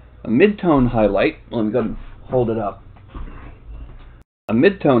it. A mid-tone highlight. Let me go and hold it up. A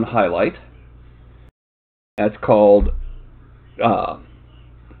mid-tone highlight. That's called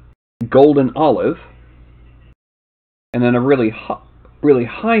Golden Olive. And then a really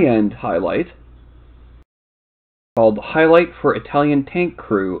high-end highlight called Highlight for Italian Tank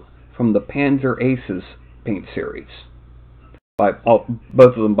Crew from the Panzer Aces paint series. Both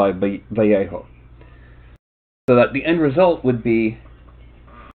of them by Vallejo. So that the end result would be...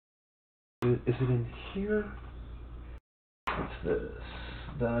 Is it in here? What's this?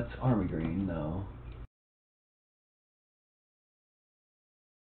 That's Army Green, no.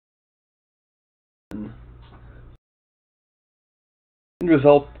 End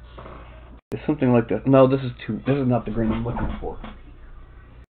result is something like this. No, this is not the green I'm looking for.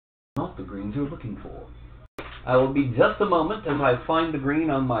 Not the greens you're looking for. I will be just a moment as I find the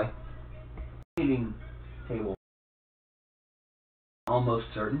green on my painting table. Almost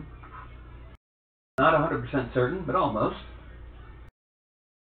certain. Not 100% certain, but almost.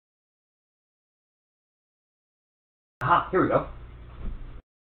 Aha, here we go.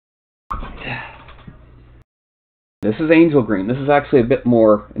 This is Angel Green. This is actually a bit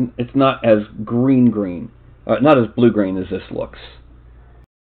more, it's not as green, not as blue-green as this looks.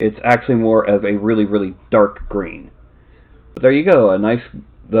 It's actually more of a really dark green. But there you go, a nice,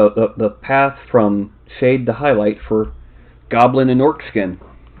 the path from shade to highlight for Goblin and Orc skin.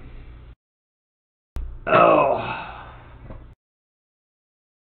 Oh.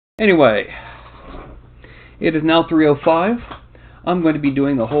 Anyway, it is now 3:05. I'm going to be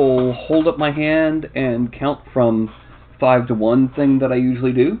doing the whole hold up my hand and count from 5 to 1 thing that I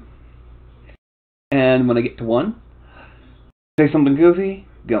usually do. And when I get to 1, say something goofy,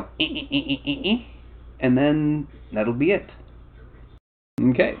 go and then that'll be it.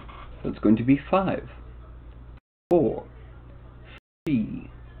 Okay, so it's going to be 5, 4,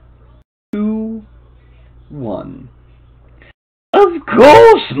 3, 2, 1. Of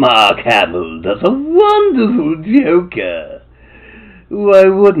course Mark Hamill does a wonderful Joker. Why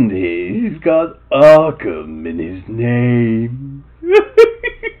wouldn't he? He's got Arkham in his name.